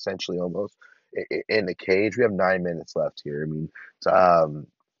lives essentially almost in the cage. We have 9 minutes left here. I mean, um,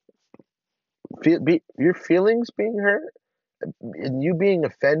 your feelings being hurt and you being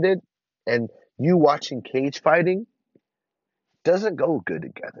offended and you watching cage fighting doesn't go good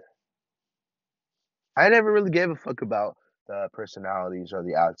together. I never really gave a fuck about the personalities or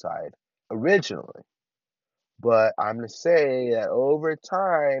the outside originally. But I'm going to say that over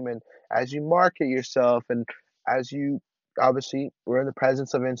time and as you market yourself and as you obviously we're in the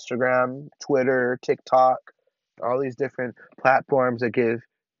presence of Instagram, Twitter, TikTok, all these different platforms that give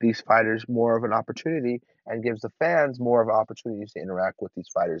these fighters more of an opportunity and gives the fans more of opportunities to interact with these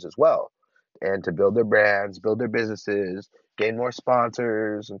fighters as well and to build their brands, build their businesses, gain more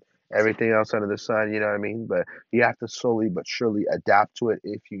sponsors and everything else under the sun, you know what I mean? But you have to slowly but surely adapt to it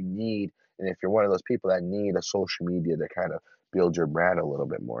if you need and if you're one of those people that need a social media to kind of build your brand a little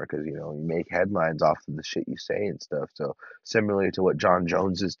bit more because you make headlines off of the shit you say and stuff. So similarly to what John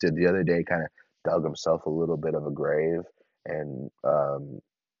Jones did the other day, kind of dug himself a little bit of a grave and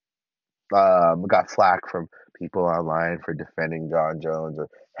got flack from people online for defending John Jones or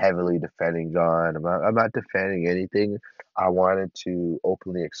heavily defending John. I'm not defending anything. I wanted to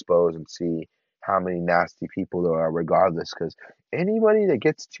openly expose and see how many nasty people there are, regardless, because anybody that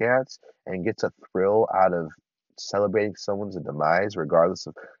gets a chance and gets a thrill out of celebrating someone's demise, regardless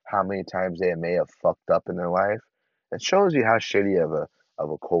of how many times they may have fucked up in their life, it shows you how shitty of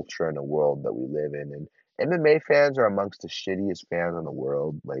a culture and a world that we live in. And MMA fans are amongst the shittiest fans in the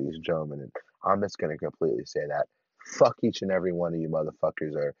world, ladies and gentlemen. And I'm just gonna completely say that. Fuck each and every one of you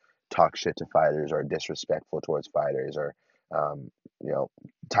motherfuckers or talk shit to fighters or disrespectful towards fighters or um, you know,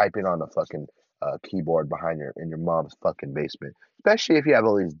 typing on a fucking keyboard behind in your mom's fucking basement. Especially if you have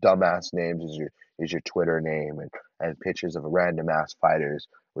all these dumbass names as your Twitter name and pictures of random ass fighters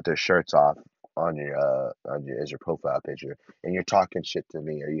with their shirts off as your profile picture, and you're talking shit to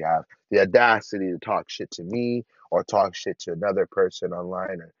me, or you have the audacity to talk shit to me or talk shit to another person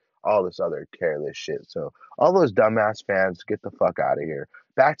online or all this other careless shit. So all those dumbass fans, get the fuck out of here.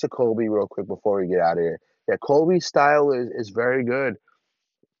 Back to Colby real quick before we get out of here. Yeah, Colby's style is very good.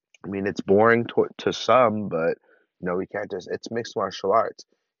 I mean, it's boring to some, but we can't just. It's mixed martial arts.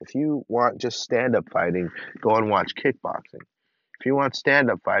 If you want just stand up fighting, go and watch kickboxing. If you want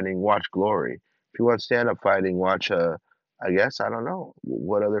stand-up fighting, watch Glory. If you want stand-up fighting, watch I guess I don't know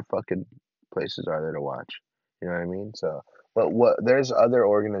what other fucking places are there to watch. You know what I mean? So, but what there's other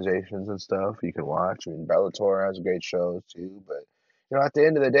organizations and stuff you can watch. I mean, Bellator has great shows too. But at the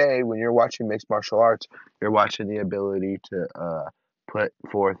end of the day, when you're watching mixed martial arts, you're watching the ability to put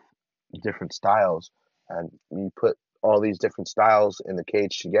forth different styles, and you put all these different styles in the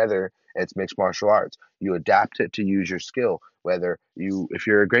cage together. It's mixed martial arts. You adapt it to use your skill. Whether if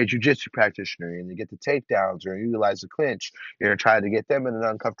you're a great jujitsu practitioner and you get the takedowns or you utilize the clinch, you're gonna try to get them in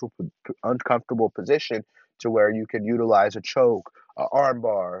an uncomfortable position to where you can utilize a choke, a arm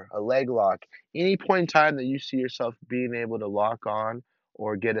bar, a leg lock. Any point in time that you see yourself being able to lock on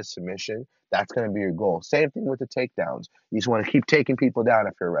or get a submission, that's going to be your goal. Same thing with the takedowns. You just want to keep taking people down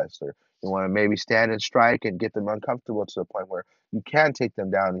if you're a wrestler. You want to maybe stand and strike and get them uncomfortable to the point where you can take them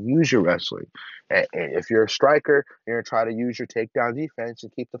down and use your wrestling. If you're a striker, you're going to try to use your takedown defense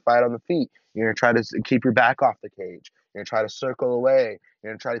and keep the fight on the feet. You're going to try to keep your back off the cage. You're going to try to circle away.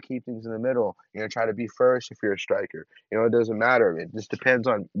 You're going to try to keep things in the middle. You're going to try to be first if you're a striker. It doesn't matter. It just depends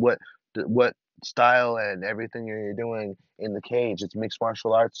on what style and everything you're doing in the cage. It's mixed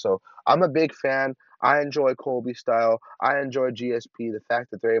martial arts. So I'm a big fan. I enjoy Colby style. I enjoy GSP. The fact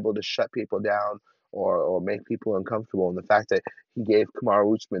that they're able to shut people down or make people uncomfortable, and the fact that he gave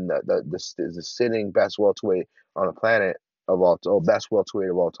Kamaru Usman the sitting best welterweight on the planet best welterweight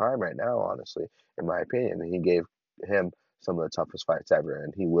of all time right now, honestly, in my opinion. And he gave him some of the toughest fights ever,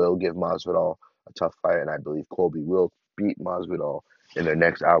 and he will give Masvidal a tough fight, and I believe Colby will beat Masvidal in their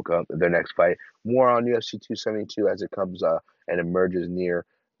next fight. More on UFC 272 as it comes and emerges near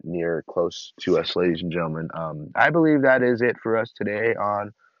close to us, ladies and gentlemen. I believe that is it for us today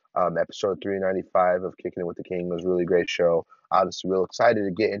on episode 395 of Kicking It with the King. It was a really great show. Obviously, real excited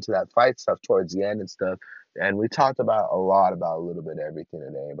to get into that fight stuff towards the end and stuff. And we talked about a little bit of everything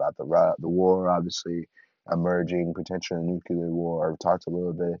today, about the war, obviously emerging, potential nuclear war. We talked a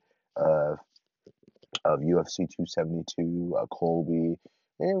little bit of UFC 272, Colby,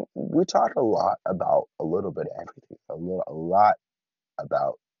 and we talked a lot about a little bit of everything, a lot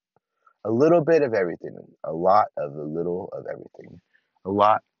about a little bit of everything, a lot of a little of everything, a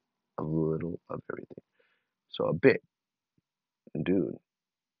lot of a little of everything. So a bit, dude.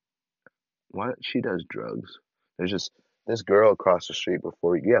 What she does drugs? There's just this girl across the street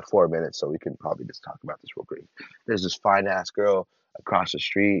before you have 4 minutes, so we can probably just talk about this real quick. There's this fine ass girl across the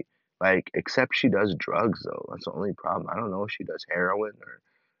street, except she does drugs though. That's the only problem. I don't know if she does heroin or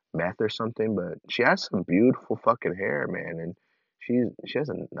meth or something, but she has some beautiful fucking hair, man, and she has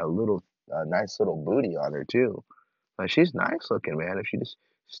a nice little booty on her too. Like she's nice looking, man. If she just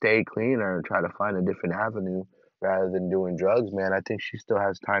stayed clean or try to find a different avenue rather than doing drugs, man, I think she still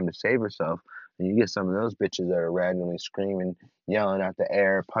has time to save herself. And you get some of those bitches that are randomly screaming, yelling at the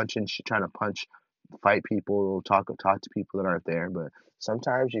air, trying to punch, fight people, talk to people that aren't there. But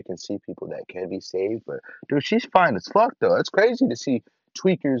sometimes you can see people that can be saved. But dude, she's fine as fuck though. It's crazy to see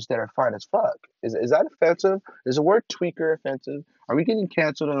tweakers that are fine as fuck. Is that offensive? Is the word tweaker offensive? Are we getting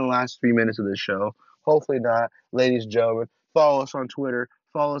canceled in the last 3 minutes of this show? Hopefully not. Ladies and gentlemen, follow us on Twitter,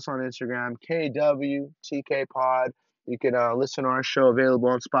 follow us on Instagram, KWTK Pod. You can listen to our show available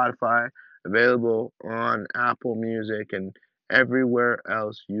on Spotify, available on Apple Music, and everywhere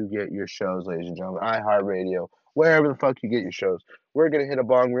else you get your shows, ladies and gentlemen. iHeartRadio, wherever the fuck you get your shows. We're going to hit a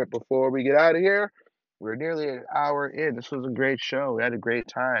bong rip before we get out of here. We're nearly an hour in. This was a great show. We had a great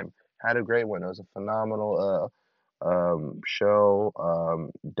time. Had a great one. It was a phenomenal show.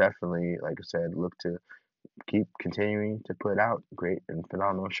 Definitely, like I said, look to keep continuing to put out great and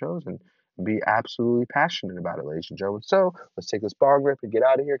phenomenal shows and be absolutely passionate about it, ladies and gentlemen. So let's take this bong rip and get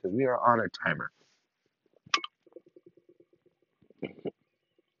out of here because we are on a timer.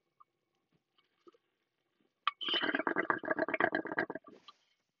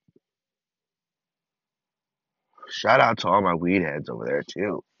 Shout out to all my weed heads over there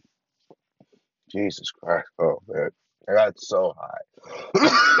too. Jesus Christ. Oh man. I got so high.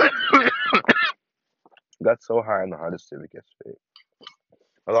 Got so high on the Honda Civic yesterday.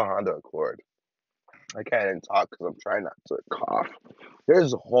 On the Honda Accord. I can't even talk because I'm trying not to cough.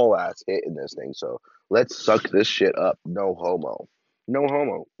 There's a whole ass hit in this thing, so let's suck this shit up. No homo. No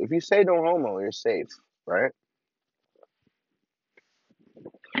homo. If you say no homo, you're safe, right?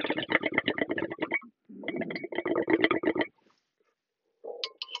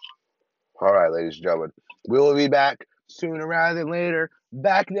 All right, ladies and gentlemen. We will be back sooner rather than later.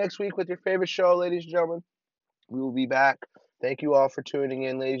 Back next week with your favorite show, ladies and gentlemen. We will be back. Thank you all for tuning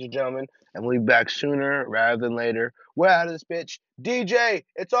in, ladies and gentlemen. And we'll be back sooner rather than later. We're out of this bitch. DJ,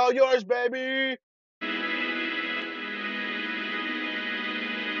 it's all yours, baby.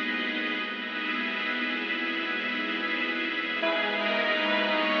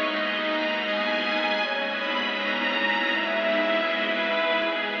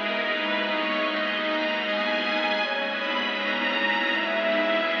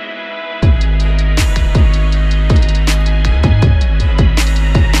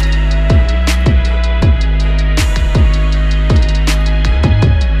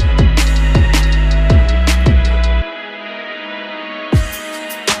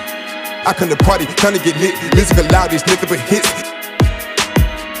 I come to party, trying to get lit. Music loud, these nothing but hits.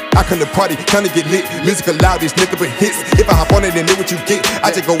 I come to party, trying to get lit. Music loud, these nothing but hits. If I hop on it and know what you get,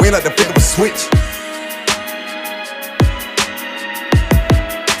 I just go in like the flip of a switch.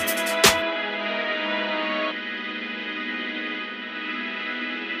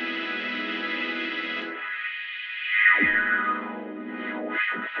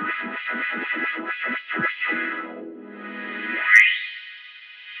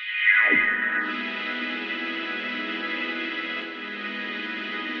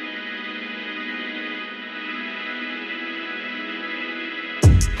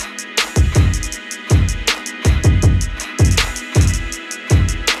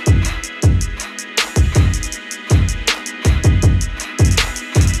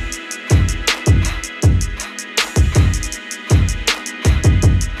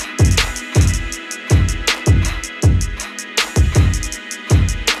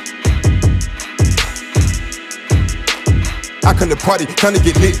 I come to party, trying to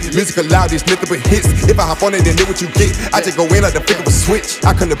get lit. Music loud, these nothing but hits. If I hop on it and know what you get, I just go in like the flip of a switch.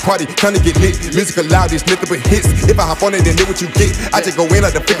 I come to party, trying to get lit. Music loud, these nothing but hits. If I hop on it and know what you get, I just go in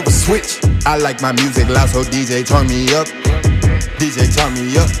like the flip of a switch. I like my music loud, so DJ turn me up. DJ turn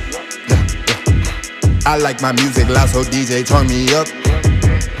me up. Yeah, yeah. I like my music loud, so DJ turn me up.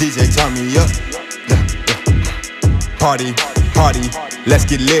 DJ turn me up. Yeah, yeah. Party, party, let's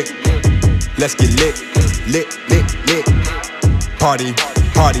get lit. Let's get lit, lit, lit, lit. Party,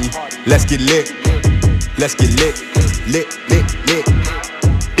 party, let's get lit. Let's get lit, lit, lit, lit.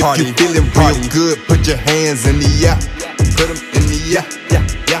 Party, if you feeling real good, put your hands in the air. Put them in the air, yeah,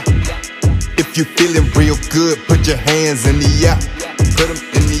 yeah. If you feeling real good, put your hands in the air. Put them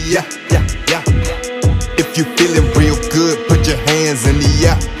in the air, yeah, yeah. If you feeling real good, put your hands in the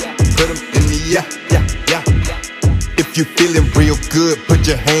air. Put them in the air, yeah, yeah. If you feeling real good, put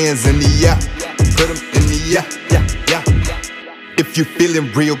your hands in the air. Put them in the air, yeah, yeah. If you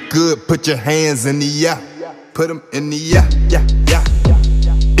feeling real good, put your hands in the air. Put them in the air, yeah, yeah.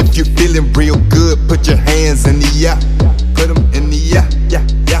 If you feeling real good, put your hands in the air. Put them in the air, yeah,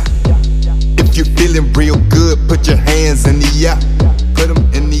 yeah. If you feeling real good, put your hands in the air. Put them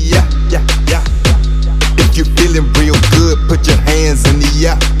in the air, yeah, yeah. If you feeling real good, put your hands in the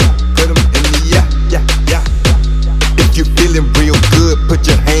air. Put them in the air, yeah, yeah. If you feeling real good, put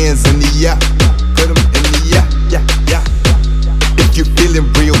your hands in the air. Put them in the air, yeah, yeah. If you feeling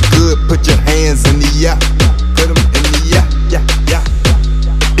real good, put your hands in the air. Put them in the air, yeah, yeah.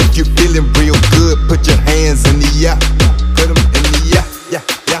 If you feeling real good, put your hands in the air. Put them in the air, yeah,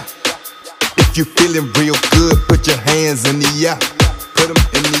 yeah. If you feeling real good, put your hands in the air. Put them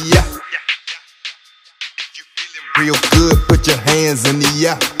in the air. If you feeling real good, put your hands in the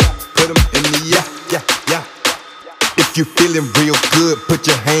air. Put them in the air, yeah, yeah. If you feeling real good, put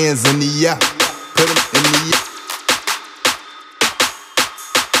your hands in the air. Put them in the air.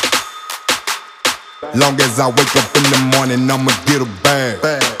 Long as I wake up in the morning, I'ma get a bag.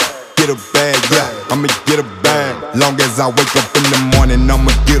 Get a bag, yeah, I'ma get a bag. Long as I wake up in the morning,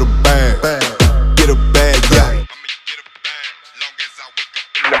 I'ma get a bag. Get a bag, yeah. Long as I wake up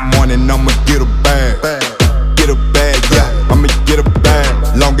in the morning, I'ma get a bag.